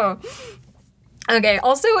 Oh. Okay,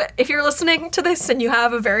 also, if you're listening to this and you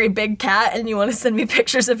have a very big cat and you want to send me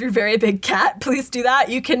pictures of your very big cat, please do that.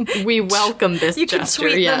 We welcome this You can gesture,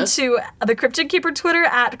 tweet yes. them to the Cryptid Keeper Twitter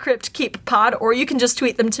at CryptKeepPod, or you can just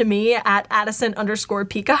tweet them to me at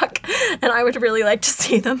Addison_Peacock, and I would really like to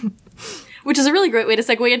see them. Which is a really great way to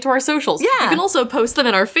segue into our socials. Yeah. You can also post them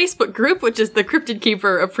in our Facebook group, which is the Cryptid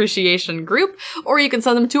Keeper Appreciation Group, or you can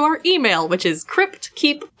send them to our email, which is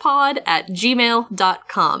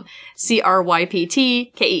cryptkeeppod@gmail.com.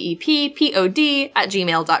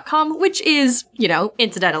 CRYPTKEEPPOD@gmail.com, which is,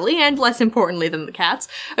 incidentally and less importantly than the cats,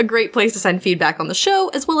 a great place to send feedback on the show,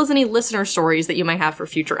 as well as any listener stories that you might have for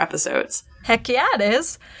future episodes. Heck yeah, it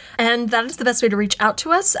is. And that is the best way to reach out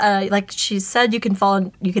to us. Like she said, you can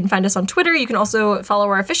find us on Twitter. You can also follow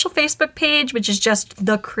our official Facebook page, which is just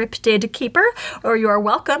The Cryptid Keeper, or you are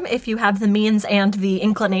welcome if you have the means and the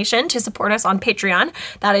inclination to support us on Patreon.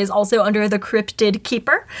 That is also under The Cryptid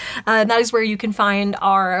Keeper. That is where you can find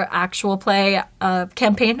our actual play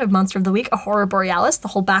campaign of Monster of the Week, A Horror Borealis. The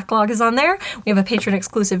whole backlog is on there. We have a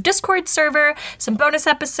patron-exclusive Discord server, some bonus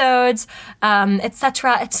episodes,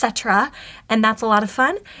 etc., etc., and that's a lot of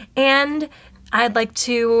fun. And I'd like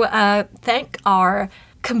to thank our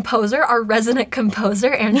resident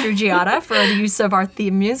composer, Andrew Giada, for the use of our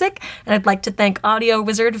theme music. And I'd like to thank audio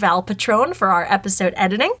wizard Val Patron for our episode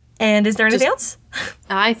editing. And is there anything else?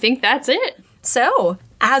 I think that's it. So,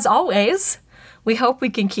 as always, we hope we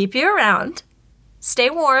can keep you around. Stay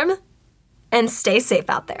warm and stay safe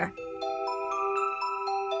out there.